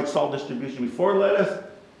field white salt distribution before lettuce.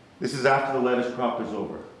 This is after the lettuce crop is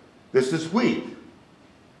over. This is wheat.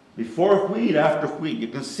 Before wheat, after wheat. You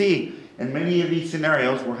can see in many of these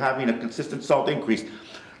scenarios we're having a consistent salt increase.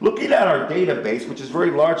 Looking at our database, which is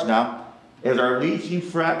very large now, as our leaching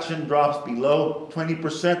fraction drops below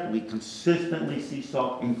 20%, we consistently see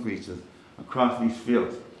salt increases across these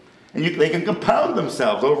fields. And they can compound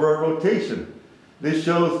themselves over a rotation. This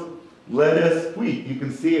shows lettuce, wheat. You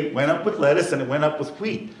can see it went up with lettuce and it went up with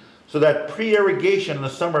wheat. So that pre-irrigation in the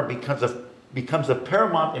summer becomes of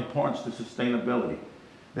paramount importance to sustainability.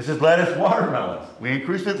 This is lettuce, watermelons. We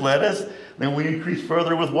increased with lettuce, then we increased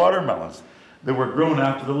further with watermelons that were grown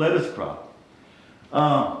after the lettuce crop.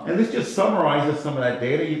 And this just summarizes some of that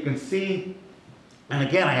data. You can see, and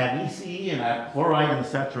again, I have ECE and I have chloride in the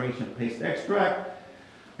saturation of paste extract.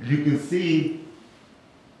 You can see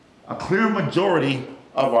a clear majority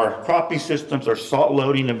of our cropping systems are salt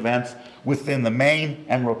loading events within the main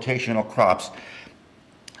and rotational crops.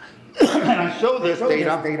 And I show this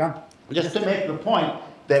data just to make the point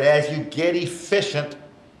that as you get efficient,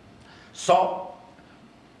 salt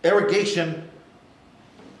irrigation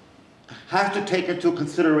has to take into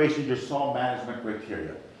consideration your salt management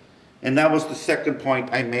criteria. And that was the second point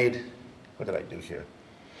I made. What did I do here?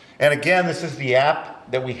 And again, this is the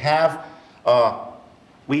app that we have.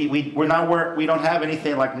 We don't have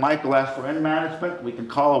anything like Michael asked for end management. We can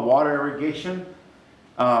call a water irrigation,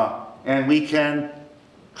 and we can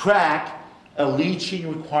track a leaching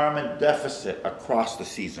requirement deficit across the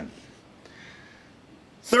season.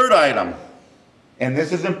 Third item, and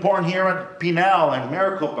this is important here in Pinal and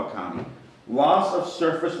Maricopa County, loss of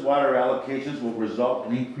surface water allocations will result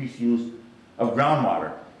in increased use of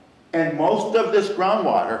groundwater. And most of this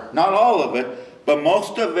groundwater, not all of it, but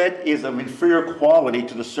most of it is of inferior quality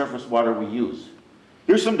to the surface water we use.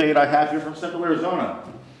 Here's some data I have here from Central Arizona.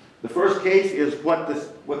 The first case is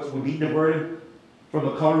what's being diverted from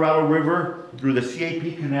the Colorado River through the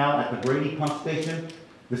CAP canal at the Brady pump station.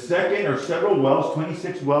 The second are several wells,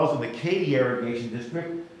 26 wells in the Katy Irrigation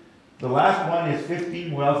District. The last one is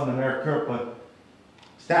 15 wells in the Maricopa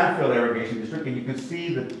Stanfield Irrigation District, and you can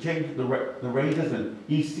see the change, the ranges in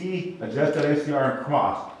EC, adjusted ACR, and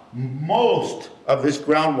cross. most of this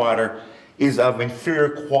groundwater is of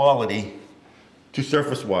inferior quality to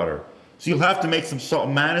surface water. So you'll have to make some salt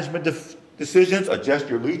management decisions, adjust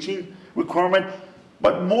your leaching requirement,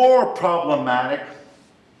 but more problematic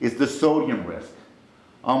is the sodium risk.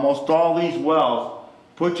 Almost all these wells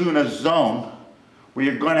put you in a zone where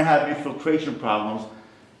you're going to have infiltration problems,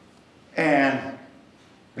 and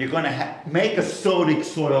you're going to make a sodic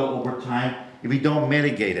soil over time if you don't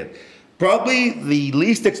mitigate it. Probably the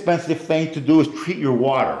least expensive thing to do is treat your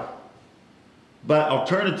water. But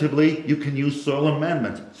alternatively, you can use soil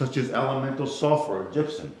amendments, such as elemental sulfur or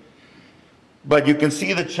gypsum. But you can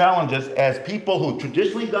see the challenges as people who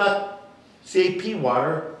traditionally got CAP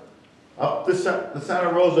water up the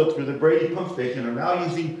Santa Rosa through the Brady pump station are now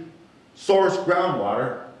using source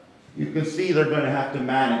groundwater. You can see they're going to have to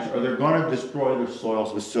manage, or they're going to destroy their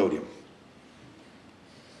soils with sodium.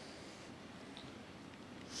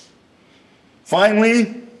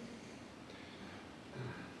 Finally,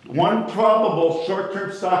 one probable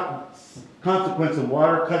short-term consequence of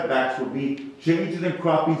water cutbacks will be changes in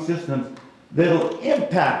cropping systems that will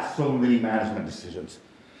impact salinity management decisions.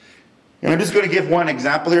 And I'm just going to give one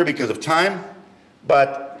example here because of time,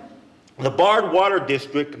 but the Bard Water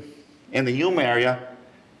District in the Yuma area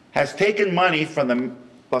has taken money from the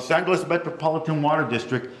Los Angeles Metropolitan Water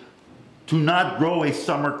District to not grow a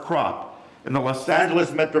summer crop. And the Los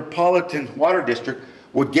Angeles Metropolitan Water District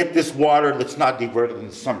would get this water that's not diverted in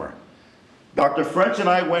the summer. Dr. French and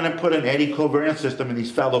I went and put an eddy covariance system in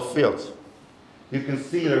these fallow fields. You can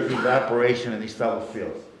see there's evaporation in these fallow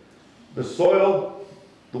fields. The soil,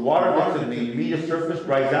 the water that's in the immediate surface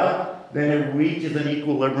dries out, then it reaches an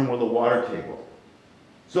equilibrium with the water table.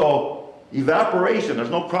 So evaporation, there's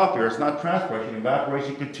no crop here, it's not transpiration,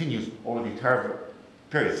 evaporation continues over the entire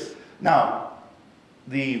period. Now,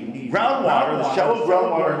 the groundwater, the shallow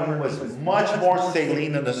groundwater was much more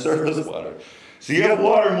saline than the surface water. So you have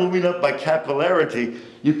water moving up by capillarity,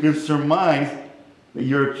 you can surmise that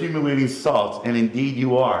you're accumulating salts, and indeed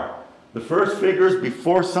you are. The first figure is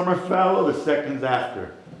before summer fallow, the second's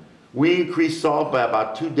after. We increase salt by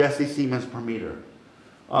about 2 decisiemens per meter.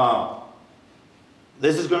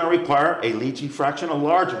 This is going to require a leaching fraction, a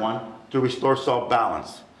large one, to restore salt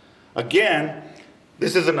balance. Again,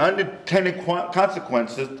 this is an unintended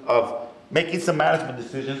consequence of making some management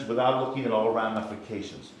decisions without looking at all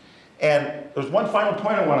ramifications. And there's one final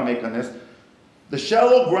point I want to make on this. The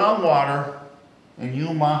shallow groundwater in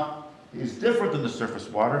Yuma is different than the surface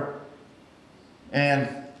water. And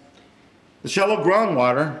the shallow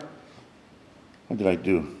groundwater, what did I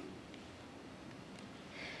do?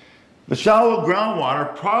 The shallow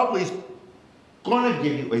groundwater probably is going to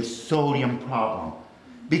give you a sodium problem,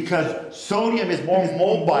 because sodium is more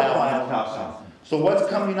mobile than calcium. So what's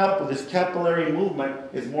coming up with this capillary movement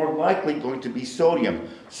is more likely going to be sodium.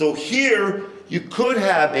 So here, you could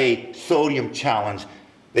have a sodium challenge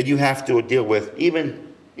that you have to deal with,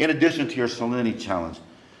 even in addition to your salinity challenge.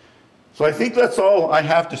 So I think that's all I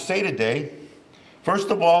have to say today. First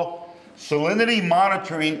of all, salinity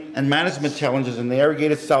monitoring and management challenges in the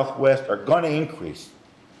irrigated Southwest are going to increase.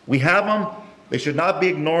 We have them, they should not be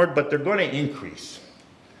ignored, but they're going to increase.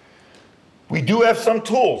 We do have some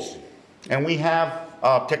tools, and we have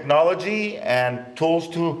technology and tools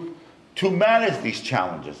to manage these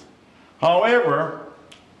challenges. However,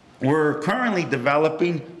 we're currently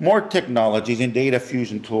developing more technologies and data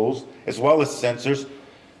fusion tools, as well as sensors,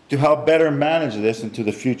 to help better manage this into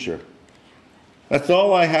the future. That's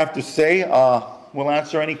all I have to say. We'll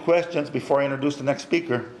answer any questions before I introduce the next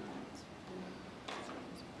speaker.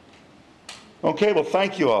 Okay, well,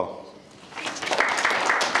 thank you all.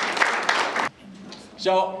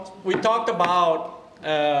 So we talked about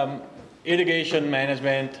irrigation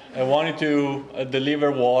management. I wanted to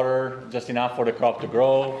deliver water just enough for the crop to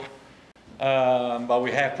grow, but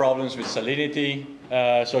we have problems with salinity.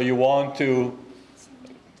 So you want to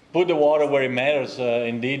put the water where it matters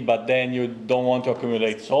indeed, but then you don't want to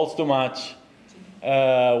accumulate salts too much.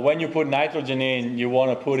 When you put nitrogen in, you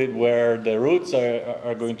want to put it where the roots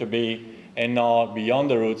are going to be and not beyond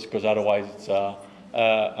the roots, because otherwise it's a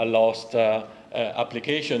lost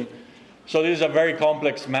application. So this is a very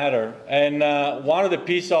complex matter. And one of the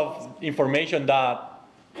pieces of information that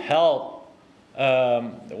help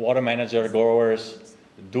the water manager, growers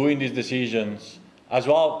doing these decisions, as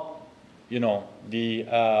well, you know, the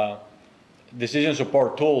decision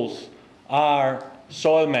support tools are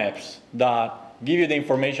soil maps that give you the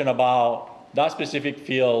information about that specific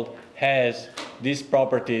field has these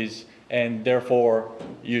properties, and therefore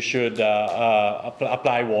you should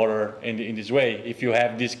apply water in this way if you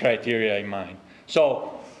have this criteria in mind.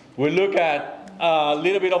 So We look at a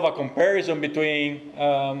little bit of a comparison between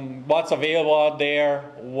what's available out there,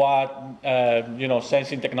 what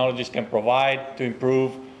sensing technologies can provide to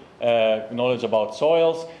improve knowledge about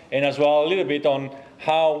soils, and as well a little bit on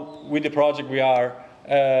how, with the project, we are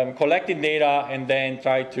collecting data and then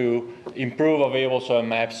try to improve available soil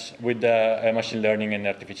maps with machine learning and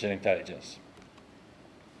artificial intelligence.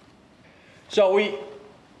 So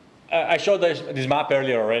I showed this map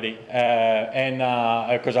earlier already, and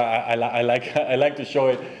because I like to show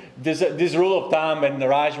it. This rule of thumb, and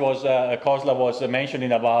Raj Khosla was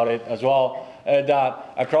mentioning about it as well,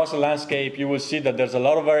 that across the landscape you will see that there's a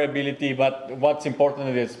lot of variability, but what's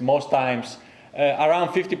important is most times around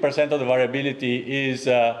 50% of the variability is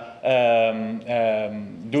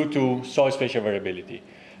due to soil spatial variability.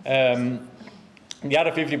 The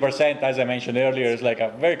other 50%, as I mentioned earlier, is like a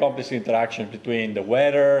very complex interaction between the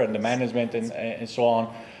weather and the management and so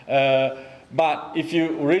on. But if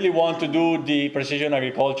you really want to do the precision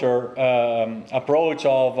agriculture approach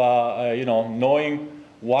of knowing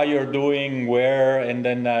what you're doing, where, and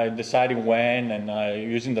then deciding when, and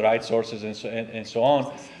using the right sources and so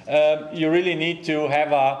on, you really need to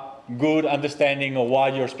have a good understanding of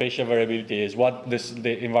what your spatial variability is, what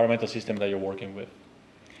the environmental system that you're working with.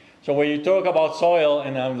 So when you talk about soil,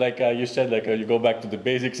 and I'm like you said, like you go back to the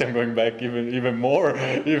basics. I'm going back even more,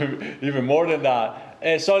 even more than that.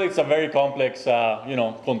 Soil is a very complex,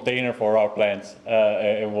 container for our plants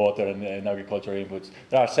and water and agricultural inputs.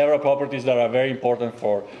 There are several properties that are very important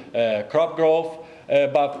for crop growth,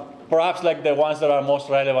 but perhaps like the ones that are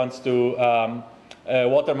most relevant to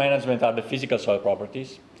water management are the physical soil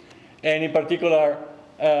properties, and in particular.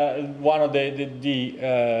 One of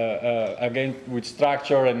again, with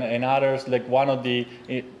structure and others, like one of the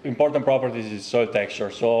important properties is soil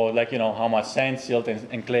texture. So like, how much sand, silt,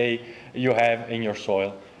 and clay you have in your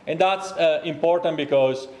soil. And that's important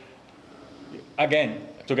because, again,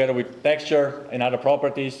 together with texture and other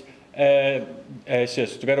properties,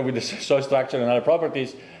 together with the soil structure and other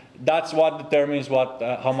properties, that's what determines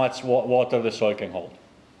how much water the soil can hold.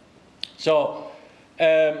 So,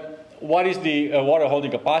 what is the water holding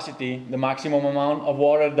capacity, the maximum amount of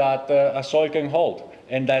water that a soil can hold,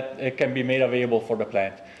 and that it can be made available for the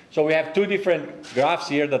plant. So we have two different graphs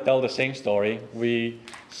here that tell the same story.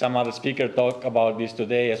 Some other speaker talked about this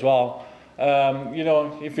today as well.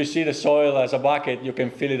 If you see the soil as a bucket, you can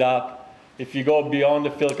fill it up. If you go beyond the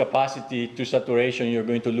fill capacity to saturation, you're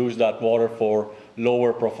going to lose that water for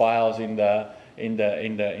lower profiles in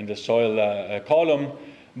the soil column.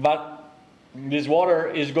 But this water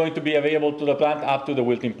is going to be available to the plant up to the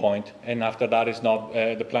wilting point, and after that,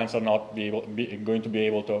 the plants are not going to be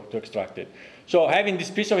able to extract it. So having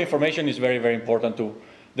this piece of information is very, very important to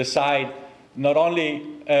decide not only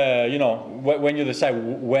when you decide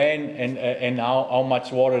when and how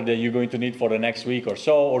much water that you're going to need for the next week or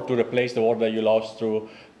so, or to replace the water that you lost through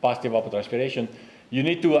positive evapotranspiration. You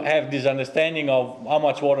need to have this understanding of how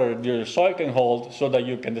much water your soil can hold, so that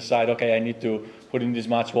you can decide, okay, I need to put in this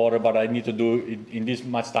much water, but I need to do it in this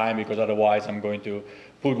much time, because otherwise I'm going to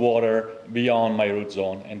put water beyond my root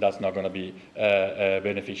zone, and that's not going to be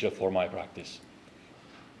beneficial for my practice.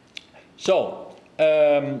 So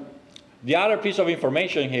the other piece of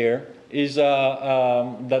information here is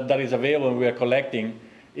that is available and we are collecting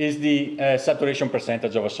is the saturation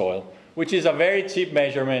percentage of a soil, which is a very cheap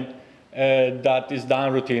measurement that is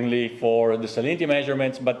done routinely for the salinity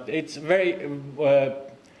measurements, but it's very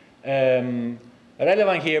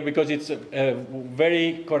relevant here because it's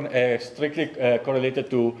very strictly correlated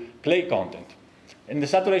to clay content. And the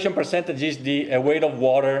saturation percentage is the weight of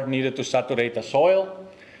water needed to saturate a soil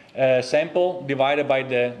sample divided by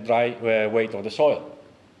the dry weight of the soil.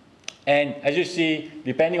 And as you see,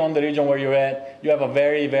 depending on the region where you're at, you have a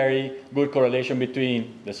very, very good correlation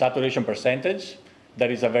between the saturation percentage, that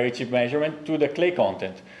is a very cheap measurement, to the clay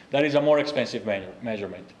content, that is a more expensive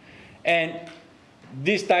measurement. And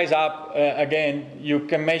this ties up, again, you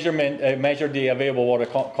can measure the available water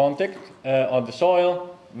content on the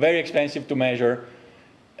soil, very expensive to measure.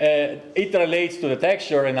 It relates to the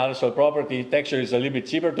texture and other soil property. Texture is a little bit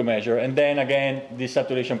cheaper to measure. And then again, the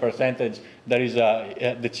saturation percentage, that is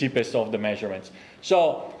the cheapest of the measurements.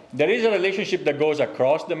 So there is a relationship that goes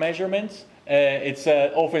across the measurements. It's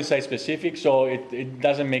often site specific, so it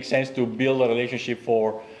doesn't make sense to build a relationship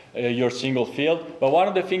for your single field. But one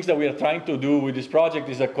of the things that we are trying to do with this project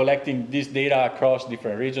is collecting this data across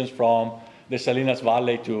different regions, from the Salinas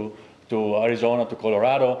Valley to Arizona to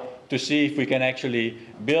Colorado, to see if we can actually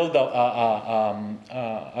build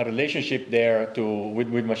a relationship there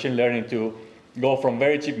with machine learning to go from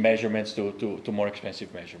very cheap measurements to more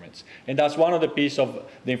expensive measurements. And that's one of the pieces of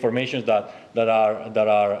the information that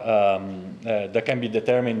can be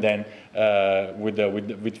determined then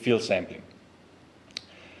with field sampling.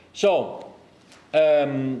 So,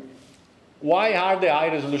 why are the high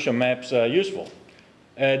resolution maps useful?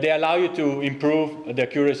 They allow you to improve the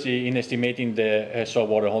accuracy in estimating the soil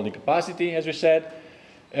water holding capacity, as we said.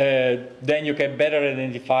 Then you can better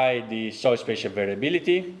identify the soil spatial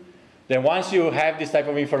variability. Then once you have this type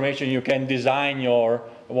of information, you can design your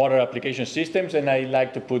water application systems. And I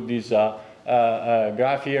like to put this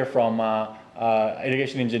graph here from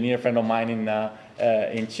irrigation engineer friend of mine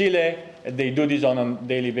in Chile. They do this on a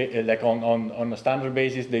daily, on a standard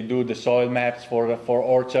basis. They do the soil maps for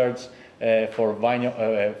orchards, for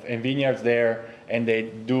vineyards there, and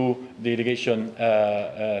they do the irrigation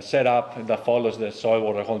setup that follows the soil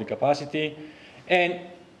water holding capacity. And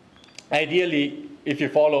ideally, if you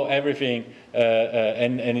follow everything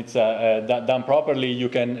and it's done properly, you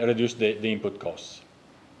can reduce the input costs.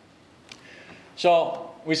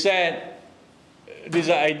 So we said this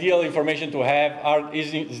is ideal information to have.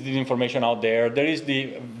 Is this information out there? There is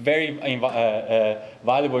the very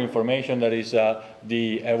valuable information that is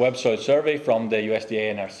the web soil survey from the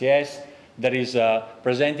USDA and RCS that is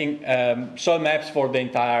presenting soil maps for the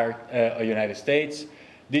entire United States.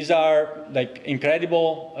 These are like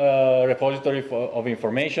incredible repository of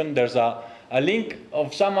information. There's a link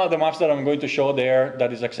of some of the maps that I'm going to show there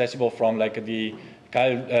that is accessible from like the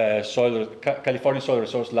California Soil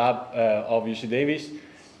Resource Lab of UC Davis.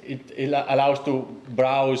 It allows to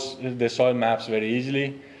browse the soil maps very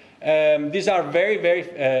easily. These are very, very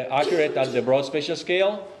accurate at the broad spatial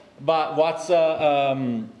scale, but what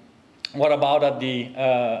about at the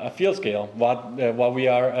field scale? What we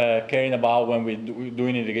are caring about when we're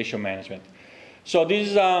doing irrigation management? So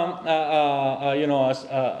this is a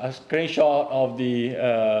screenshot of the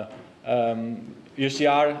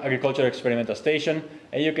UCR Agricultural Experimental Station,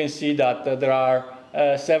 and you can see that there are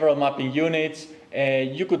several mapping units.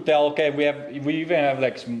 And you could tell, okay, we even have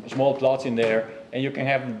like small plots in there, and you can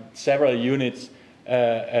have several units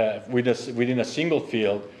within a single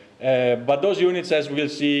field. But those units, as we'll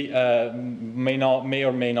see, may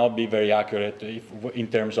or may not be very accurate in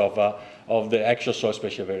terms of the actual soil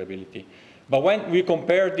spatial variability. But when we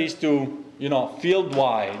compare these to,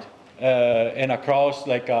 field-wide and across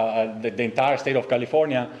like the entire state of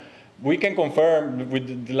California, we can confirm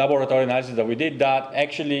with the laboratory analysis that we did that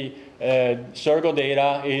actually sorghum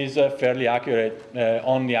data is fairly accurate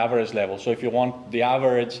on the average level. So if you want the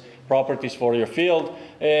average properties for your field,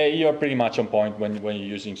 you're pretty much on point when you're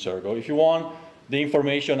using sorghum. If you want the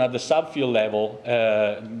information at the subfield level,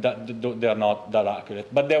 they are not that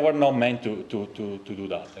accurate, but they were not meant to do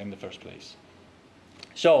that in the first place.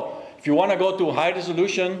 So if you want to go to high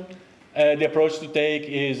resolution, the approach to take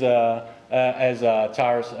is, as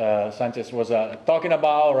Charles Sanchez was talking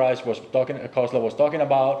about, or as Kosla was talking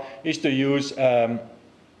about, is to use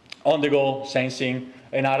on-the-go sensing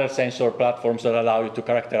and other sensor platforms that allow you to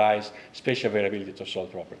characterize spatial variability of soil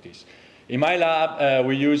properties. In my lab,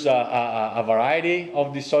 we use a variety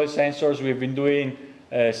of these soil sensors. We've been doing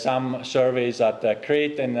some surveys at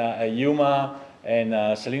Crete and Yuma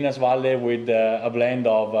and Salinas Valley with a blend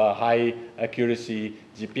of high accuracy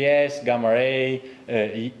GPS, gamma ray,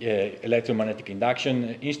 electromagnetic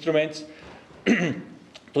induction instruments.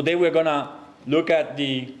 Today we're going to look at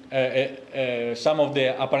the some of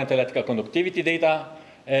the apparent electrical conductivity data,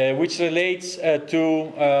 which relates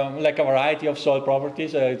to like a variety of soil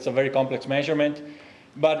properties. It's a very complex measurement,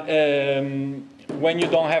 but when you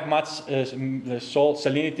don't have much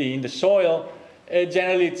salinity in the soil,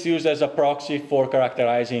 generally it's used as a proxy for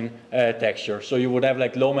characterizing texture. So you would have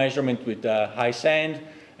like low measurement with high sand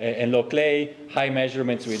and low clay, high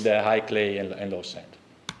measurements with high clay and low sand.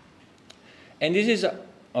 And this is,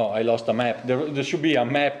 oh, I lost a map. There should be a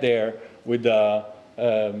map there with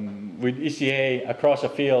ECA across a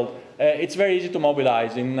field. It's very easy to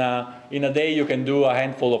mobilize. In a day you can do a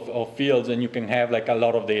handful of fields and you can have like a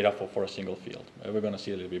lot of data for a single field. We're going to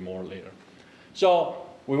see a little bit more later. So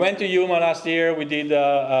we went to Yuma last year. We did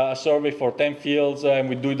a survey for 10 fields, and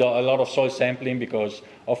we do a lot of soil sampling because,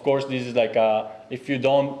 of course, this is like if you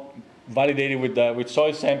don't validate it with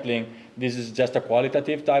soil sampling, this is just a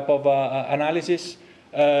qualitative type of analysis.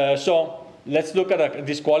 So let's look at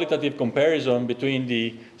this qualitative comparison between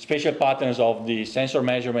the spatial patterns of the sensor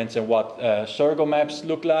measurements and what sorghum maps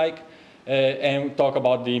look like, and talk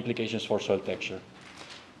about the implications for soil texture.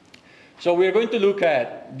 So we're going to look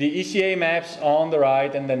at the ECA maps on the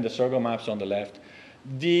right and then the sorghum maps on the left.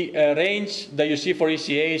 The range that you see for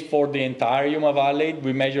ECA is for the entire Yuma Valley.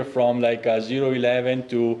 We measure from like 0.11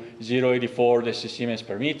 to 0.84 decisiemens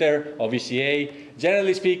per meter of ECA.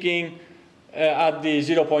 Generally speaking, at the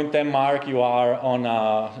 0.10 mark, you are on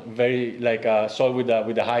a very like a soil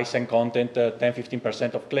with a high sand content,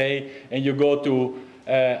 10–15% of clay, and you go to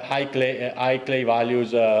high clay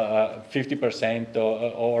values, 50%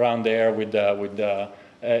 or around there with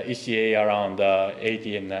ECA around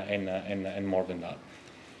 80 and more than that.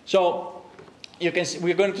 So you can see,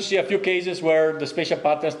 we're going to see a few cases where the spatial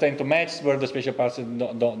patterns tend to match, where the spatial patterns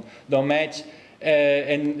don't match,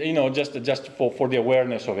 and you know, just for the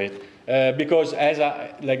awareness of it, because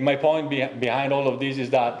like my point behind all of this is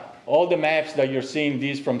that all the maps that you're seeing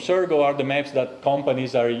these from Surgo are the maps that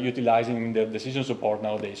companies are utilizing in their decision support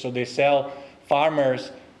nowadays. So they sell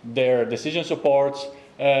farmers their decision supports,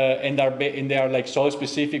 and they are like soil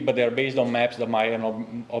specific, but they are based on maps that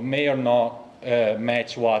may or not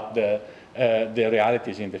match what the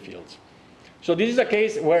realities in the fields. So this is a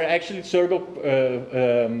case where actually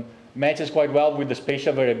Surgo matches quite well with the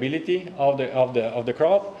spatial variability of the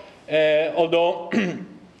crop, although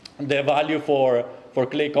the value for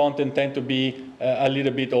clay content tend to be a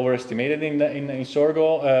little bit overestimated in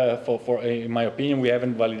Surgo. In my opinion, we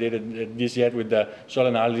haven't validated this yet with the soil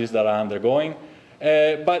analysis that are undergoing.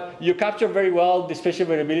 But you capture very well the spatial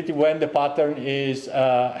variability when the pattern has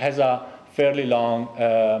a fairly long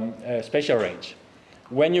spatial range.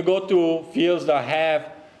 When you go to fields that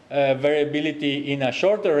have variability in a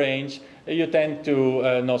shorter range, you tend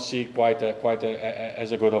to not see quite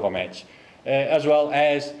as good of a match, as well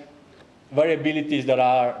as variabilities that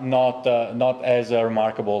are not as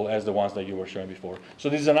remarkable as the ones that you were showing before. So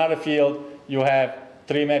this is another field. You have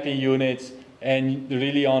 3 mapping units, and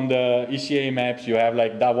really on the ECA maps, you have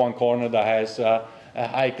like that one corner that has a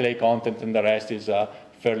high clay content, and the rest is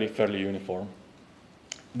fairly uniform.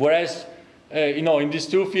 Whereas, you know, in these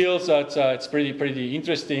 2 fields, it's pretty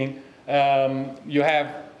interesting. You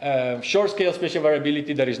have short scale spatial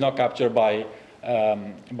variability that is not captured by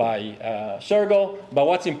Surgo, but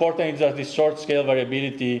what's important is that this short scale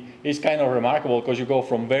variability is kind of remarkable because you go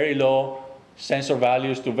from very low sensor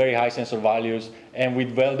values to very high sensor values, and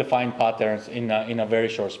with well-defined patterns in a very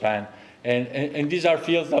short span. And these are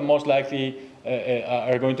fields that most likely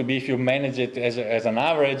are going to be, if you manage it as an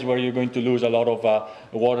average, where you're going to lose a lot of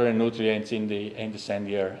water and nutrients in the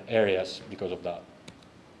sandier areas because of that.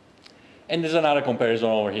 And there's another comparison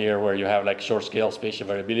over here where you have like short scale spatial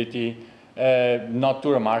variability, not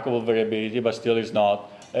too remarkable variability, but still is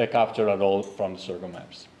not captured at all from the Surgo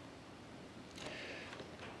maps.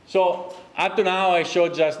 So up to now, I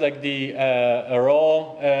showed just like the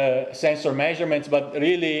raw sensor measurements, but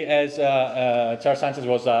really, as Charles Sanchez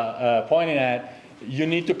was pointing at, you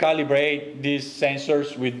need to calibrate these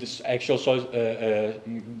sensors with actual soil,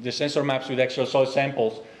 the sensor maps with actual soil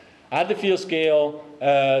samples at the field scale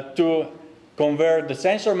to convert the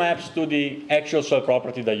sensor maps to the actual soil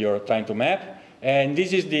property that you're trying to map. And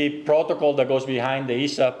this is the protocol that goes behind the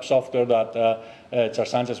ESAP software that Charles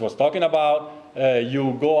Sanchez was talking about.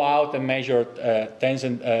 You go out and measure tens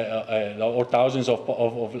or thousands of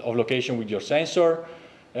locations with your sensor.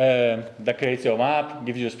 That creates your map,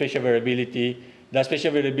 gives you spatial variability. That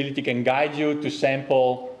spatial variability can guide you to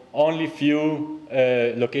sample only few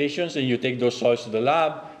locations, and you take those soils to the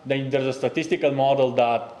lab. Then there's a statistical model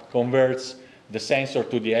that converts the sensor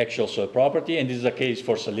to the actual soil property, and this is the case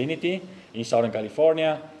for salinity in Southern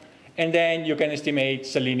California. And then you can estimate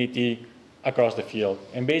salinity across the field.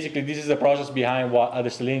 And basically, this is the process behind what are the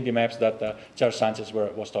salinity maps that Charles Sanchez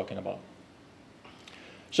was talking about.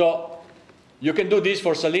 So you can do this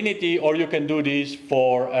for salinity, or you can do this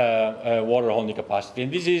for water holding capacity.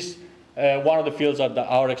 And this is one of the fields at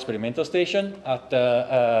our experimental station at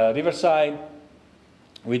Riverside.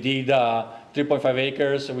 We did 3.5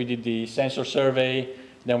 acres. We did the sensor survey.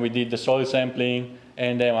 Then we did the soil sampling.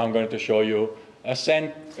 And then I'm going to show you a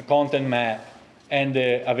sand content map and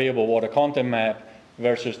the available water content map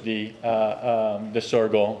versus the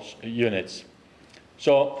Surgo units.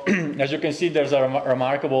 So as you can see, there's a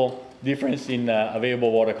remarkable difference in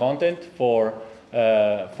available water content for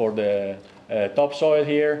the topsoil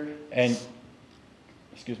here, and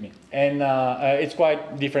excuse me, and it's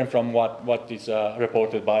quite different from what is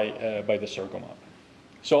reported by the Surgo map.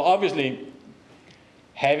 So obviously,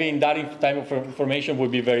 having that type of information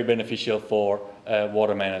would be very beneficial for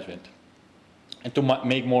water management and to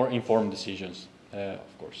make more informed decisions,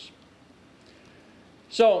 of course.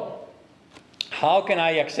 So how can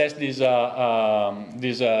I access these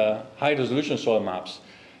high-resolution soil maps?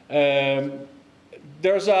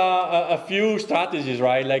 There's a few strategies,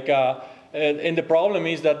 right? Like, and the problem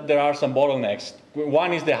is that there are some bottlenecks.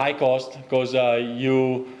 one is the high cost, because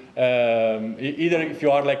you, either if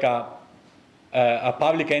you are like a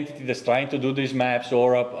public entity that's trying to do these maps,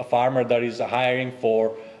 or a farmer that is hiring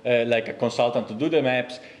for like a consultant to do the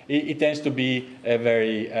maps, it tends to be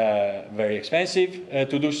very, very expensive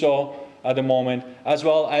to do so at the moment, as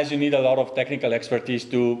well as you need a lot of technical expertise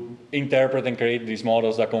to interpret and create these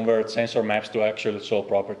models that convert sensor maps to actual soil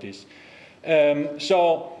properties.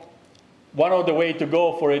 So one of the way to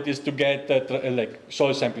go for it is to get like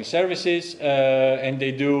soil sampling services, and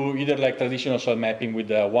they do either like traditional soil mapping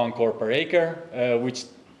with 1 core per acre, which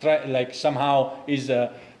like somehow is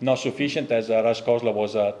not sufficient, as Raj Khosla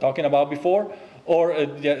was talking about before, or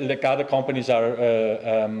like other companies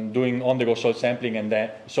are doing on-the-go soil sampling and then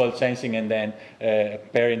soil sensing, and then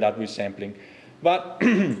pairing that with sampling. But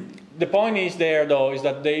the point is there, though, is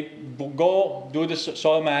that they go do the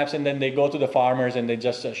soil maps, and then they go to the farmers and they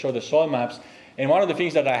just show the soil maps. And one of the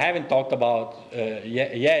things that I haven't talked about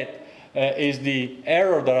yet is the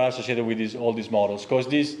error that are associated with all these models. Because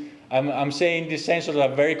I'm saying these sensors are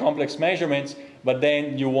very complex measurements, but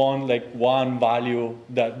then you want like one value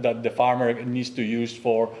that the farmer needs to use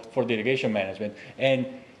for the irrigation management. And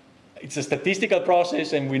it's a statistical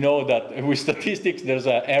process, and we know that with statistics there's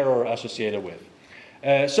an error associated with.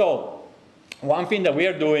 So one thing that we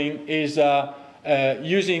are doing is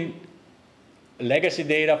using legacy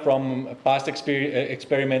data from past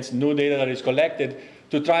experiments, new data that is collected,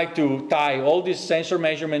 to try to tie all this sensor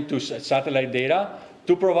measurement to satellite data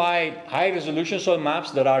to provide high resolution soil maps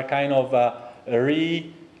that are kind of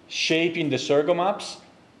reshaping the sorghum maps,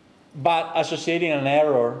 but associating an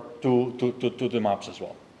error to the maps as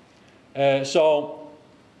well. So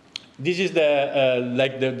this is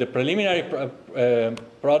the preliminary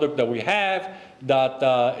product that we have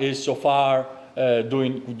that is so far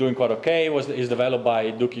doing quite okay. Is developed by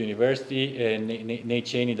Duke University and Nate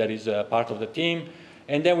Cheney, that is part of the team.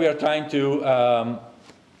 And then we are trying to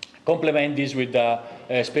complement this with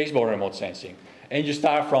spaceborne remote sensing. And you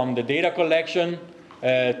start from the data collection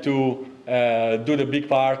to do the big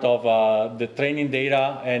part of the training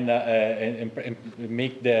data and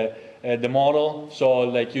make the model. So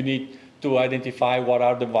like you need to identify what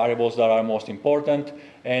are the variables that are most important,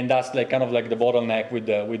 and that's like kind of like the bottleneck with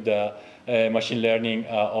the machine learning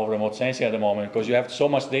of remote sensing at the moment, because you have so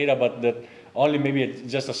much data, but only maybe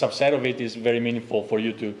just a subset of it is very meaningful for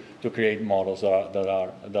you to create models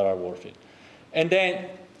that are worth it. And then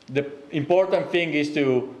the important thing is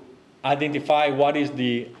to identify what is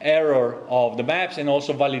the error of the maps, and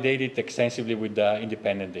also validate it extensively with the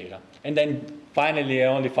independent data. And then finally,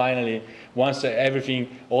 only finally, once everything,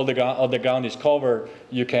 all the ground is covered,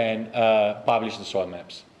 you can publish the soil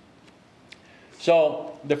maps.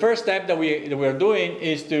 So the first step that we're doing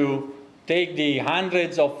is to take the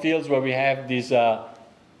hundreds of fields where we have these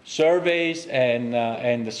surveys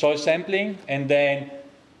and the soil sampling, and then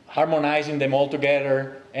harmonizing them all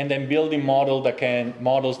together, and then building models that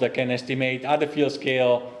can estimate at the field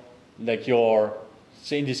scale, like your,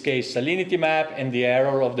 say in this case, salinity map and the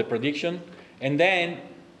error of the prediction. And then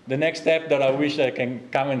the next step that I wish I can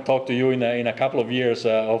come and talk to you in a couple of years,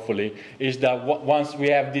 hopefully, is that once we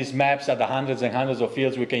have these maps at the hundreds and hundreds of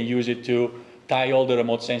fields, we can use it to tie all the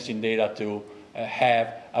remote sensing data to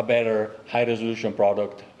have a better high-resolution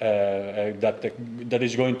product that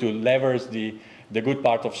is going to leverage the good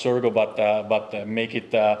part of sorghum, but make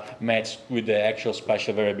it match with the actual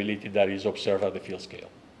spatial variability that is observed at the field scale.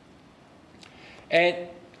 And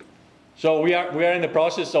so we are in the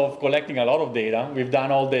process of collecting a lot of data. We've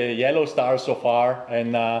done all the yellow stars so far,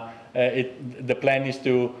 and the plan is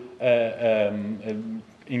to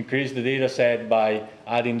increase the data set by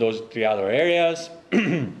adding those 3 other areas.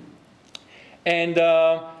 And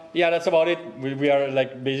yeah, that's about it. We are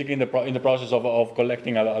like basically in the process of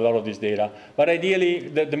collecting a lot of this data. But ideally,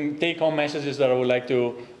 the take-home messages that I would like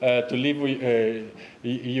to leave with,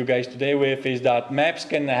 you guys today with is that maps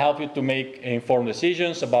can help you to make informed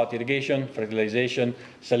decisions about irrigation, fertilization,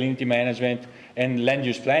 salinity management, and land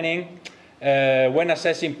use planning. When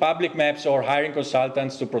assessing public maps or hiring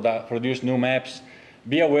consultants to produce new maps,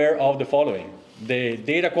 be aware of the following: the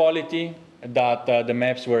data quality that the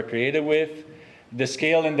maps were created with, the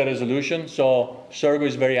scale and the resolution. So sorghum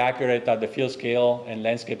is very accurate at the field scale and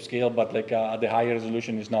landscape scale, but like at the higher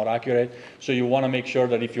resolution is not accurate. So you want to make sure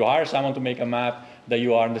that if you hire someone to make a map, that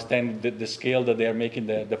you understand the scale that they are making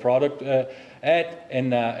the product at,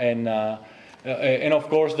 and of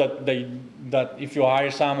course that if you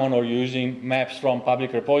hire someone or using maps from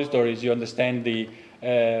public repositories, you understand the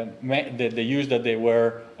use that they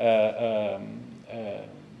were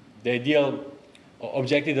the ideal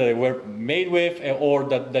objectives that they were made with, or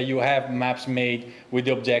that you have maps made with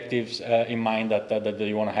the objectives in mind that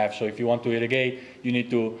you want to have. So if you want to irrigate, you need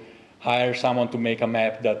to hire someone to make a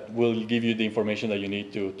map that will give you the information that you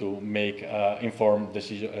need to make informed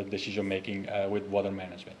decision making with water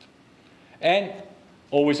management. And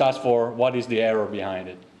always ask for what is the error behind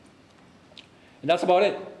it. And that's about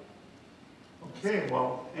it. Okay,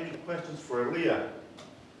 well, any questions for Elia?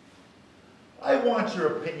 I want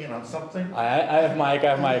your opinion on something. I have Mike.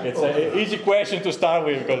 It's an easy question to start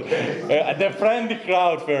with, because the friendly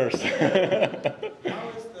crowd first. How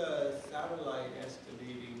is the satellite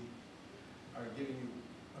estimating or giving you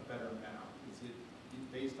a better map? Is it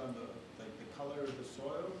based on the color of the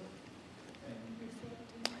soil?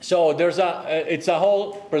 So there's it's a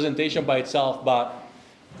whole presentation by itself, but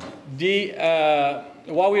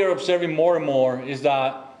what we are observing more and more is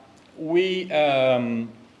that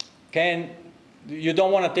you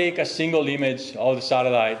don't want to take a single image of the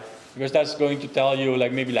satellite, because that's going to tell you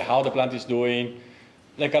maybe how the plant is doing,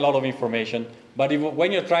 a lot of information. But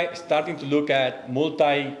when you're starting to look at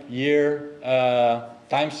multi-year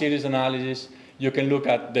time series analysis, you can look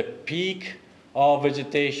at the peak of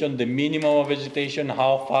vegetation, the minimum of vegetation,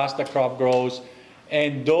 how fast the crop grows,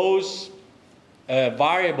 and those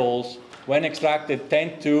variables, when extracted,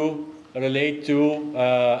 tend to relate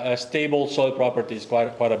to stable soil properties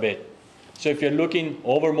quite a bit. So if you're looking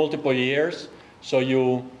over multiple years, so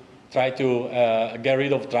you try to get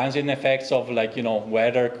rid of transient effects of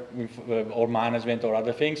weather or management or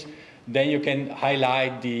other things, then you can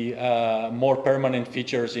highlight the more permanent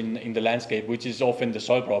features in the landscape, which is often the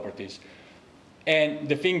soil properties. And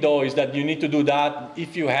the thing though is that you need to do that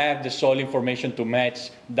if you have the soil information to match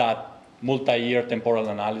that multi-year temporal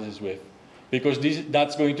analysis with, because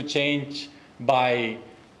that's going to change by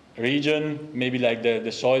region, maybe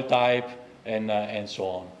the soil type, and so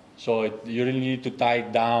on. So you really need to tie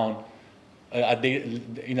it down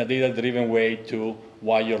in a data-driven way to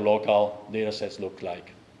what your local data sets look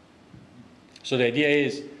like. So the idea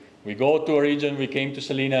is, we go to a region, we came to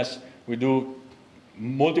Salinas, we do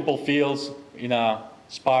multiple fields in a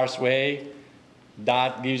sparse way.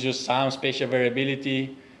 That gives you some spatial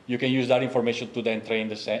variability. You can use that information to then train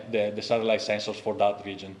the satellite sensors for that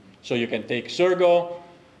region. So you can take Surgo,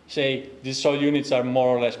 say these soil units are more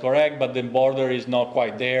or less correct, but the border is not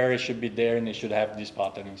quite there, it should be there, and it should have this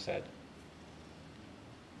pattern instead.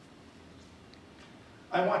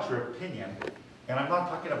 I want your opinion, and I'm not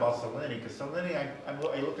talking about salinity, because salinity,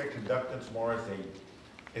 I look at conductance more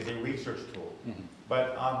as a research tool. Mm-hmm.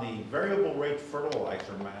 But on the variable rate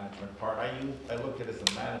fertilizer management part, I look at it as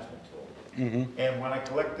a management tool. Mm-hmm. And when I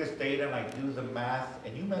collect this data and I do the math,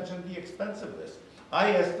 and you mentioned the expense of this,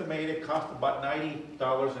 I estimate it costs about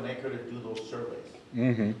 $90 an acre to do those surveys.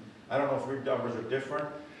 Mm-hmm. I don't know if your numbers are different.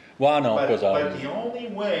 Well, no, but the only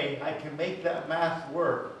way I can make that math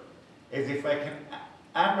work is if I can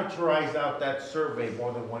amateurize out that survey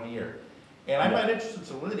more than 1 year. And I'm not interested in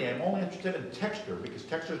salinity, I'm only interested in texture, because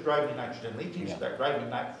texture is driving nitrogen leaching, that's driving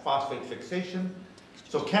phosphate fixation.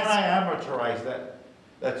 So can I amateurize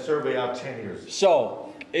that survey out 10 years?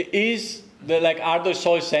 So, are the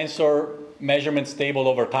soil sensor measurements stable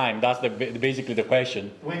over time? That's basically the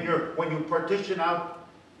question. When you partition out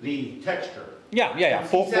the texture. Yeah.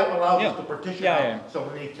 CSAP allows us to partition out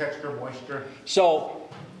salinity, texture, moisture. So,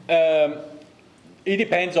 it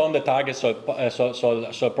depends on the target soil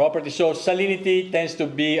property. So salinity tends to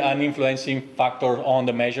be an influencing factor on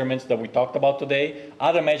the measurements that we talked about today.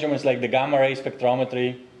 Other measurements like the gamma ray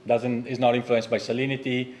spectrometry is not influenced by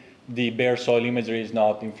salinity. The bare soil imagery is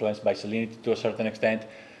not influenced by salinity to a certain extent.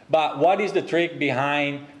 But what is the trick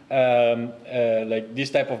behind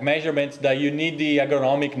this type of measurements? That you need the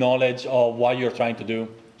agronomic knowledge of what you're trying to do.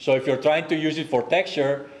 So if you're trying to use it for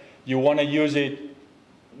texture, you want to use it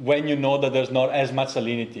when you know that there's not as much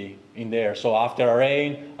salinity in there. So after a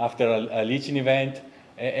rain, after a leaching event,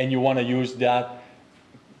 and you want to use that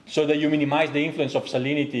so that you minimize the influence of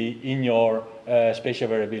salinity in your spatial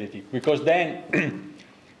variability. Because then,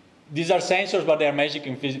 these are sensors, but they are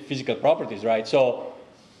measuring physical properties, right? So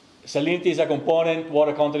salinity is a component,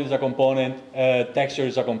 water content is a component, texture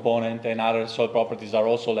is a component, and other soil properties are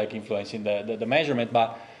also influencing the measurement.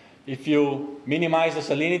 But if you minimize the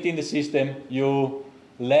salinity in the system, you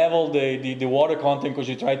level the water content because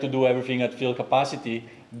you try to do everything at field capacity,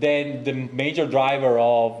 then the major driver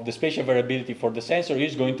of the spatial variability for the sensor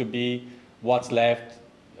is going to be what's left,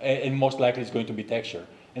 and most likely it's going to be texture.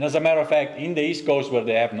 And as a matter of fact, in the East Coast where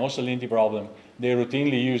they have no salinity problem, they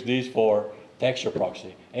routinely use this for texture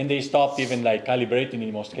proxy. And they stopped even calibrating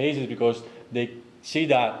in most cases because they see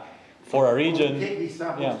that for a When region. we take these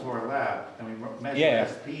samples yeah. to our lab, and we measure Yeah.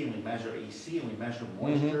 SP, and we measure EC, and we measure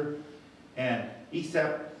moisture, and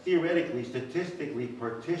ESAP theoretically, statistically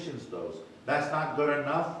partitions those. That's not good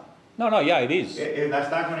enough? No, yeah, it is.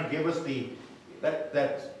 That's not gonna give us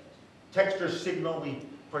that texture signal we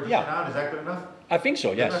partition Yeah. out, is that good enough? I think so,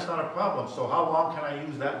 Then yes. that's not a problem, so how long can I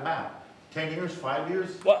use that map? 10 years, 5 years?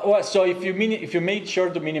 Well, so if you make sure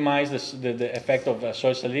to minimize the effect of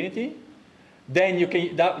soil salinity, then you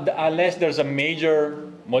can, unless there's a major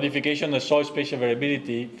modification of soil spatial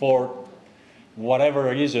variability for whatever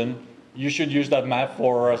reason, you should use that map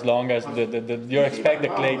for as long as you expect the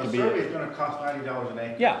clay to be. The survey is gonna cost $90 an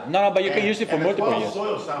acre. Yeah, no, but you can use it for multiple years. And the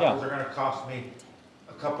 12 soil samples Yeah. are gonna cost me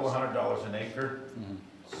a couple of $100 an acre. Mm-hmm.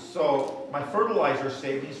 So my fertilizer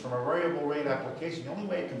savings from a variable rate application, the only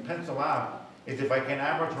way it can pencil out is if I can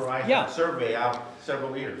amortize Yeah. that survey out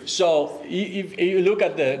several years. So if you look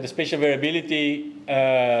at the spatial variability,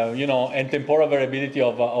 and temporal variability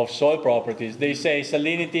of soil properties, they say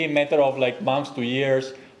salinity matter of like months to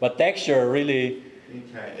years, but texture really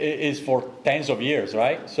is for tens of years,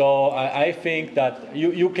 right? So I think that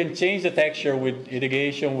you can change the texture with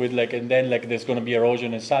irrigation, and then there's going to be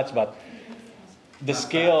erosion and such, but the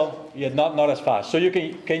scale, not as fast. So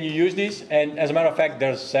can you use this? And as a matter of fact,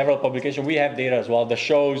 there's several publications. We have data as well that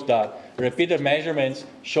shows that repeated measurements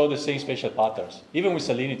show the same spatial patterns, even with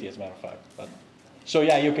salinity, as a matter of fact. So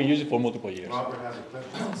yeah, you can use it for multiple years. Robert has a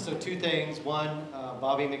question. So two things. One,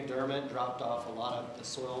 Bobby McDermott dropped off a lot of the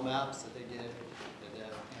soil maps that they did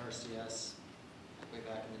at ARCS way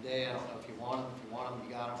back in the day. I don't know if you want them. If you want them,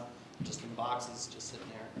 you got them. Just in boxes, just sitting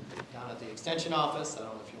there down at the extension office. I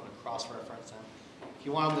don't know if you want to cross-reference them. If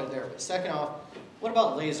you want them, they're there. But second off, what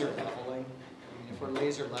about laser leveling? I mean, if we're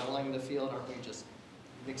laser leveling the field, aren't we just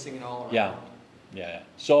mixing it all around? Yeah.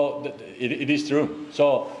 So it is true.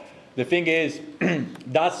 So the thing is,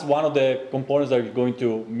 that's one of the components that are going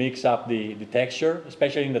to mix up the texture,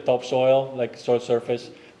 especially in the topsoil, like soil surface,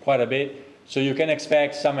 quite a bit. So you can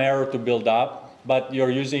expect some error to build up, but you're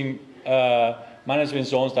using management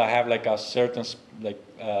zones that have like a certain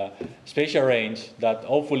spatial range that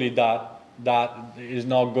hopefully that is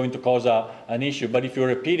not going to cause an issue. But if you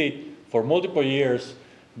repeat it for multiple years,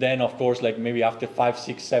 then of course, like maybe after 5,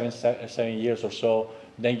 6, 7 years or so,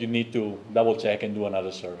 then you need to double check and do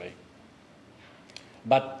another survey.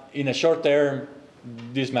 But in the short term,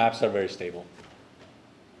 these maps are very stable.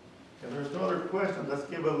 If there's no other questions, let's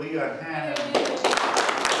give Elia a hand.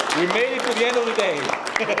 We made it to the end of the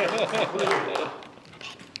day.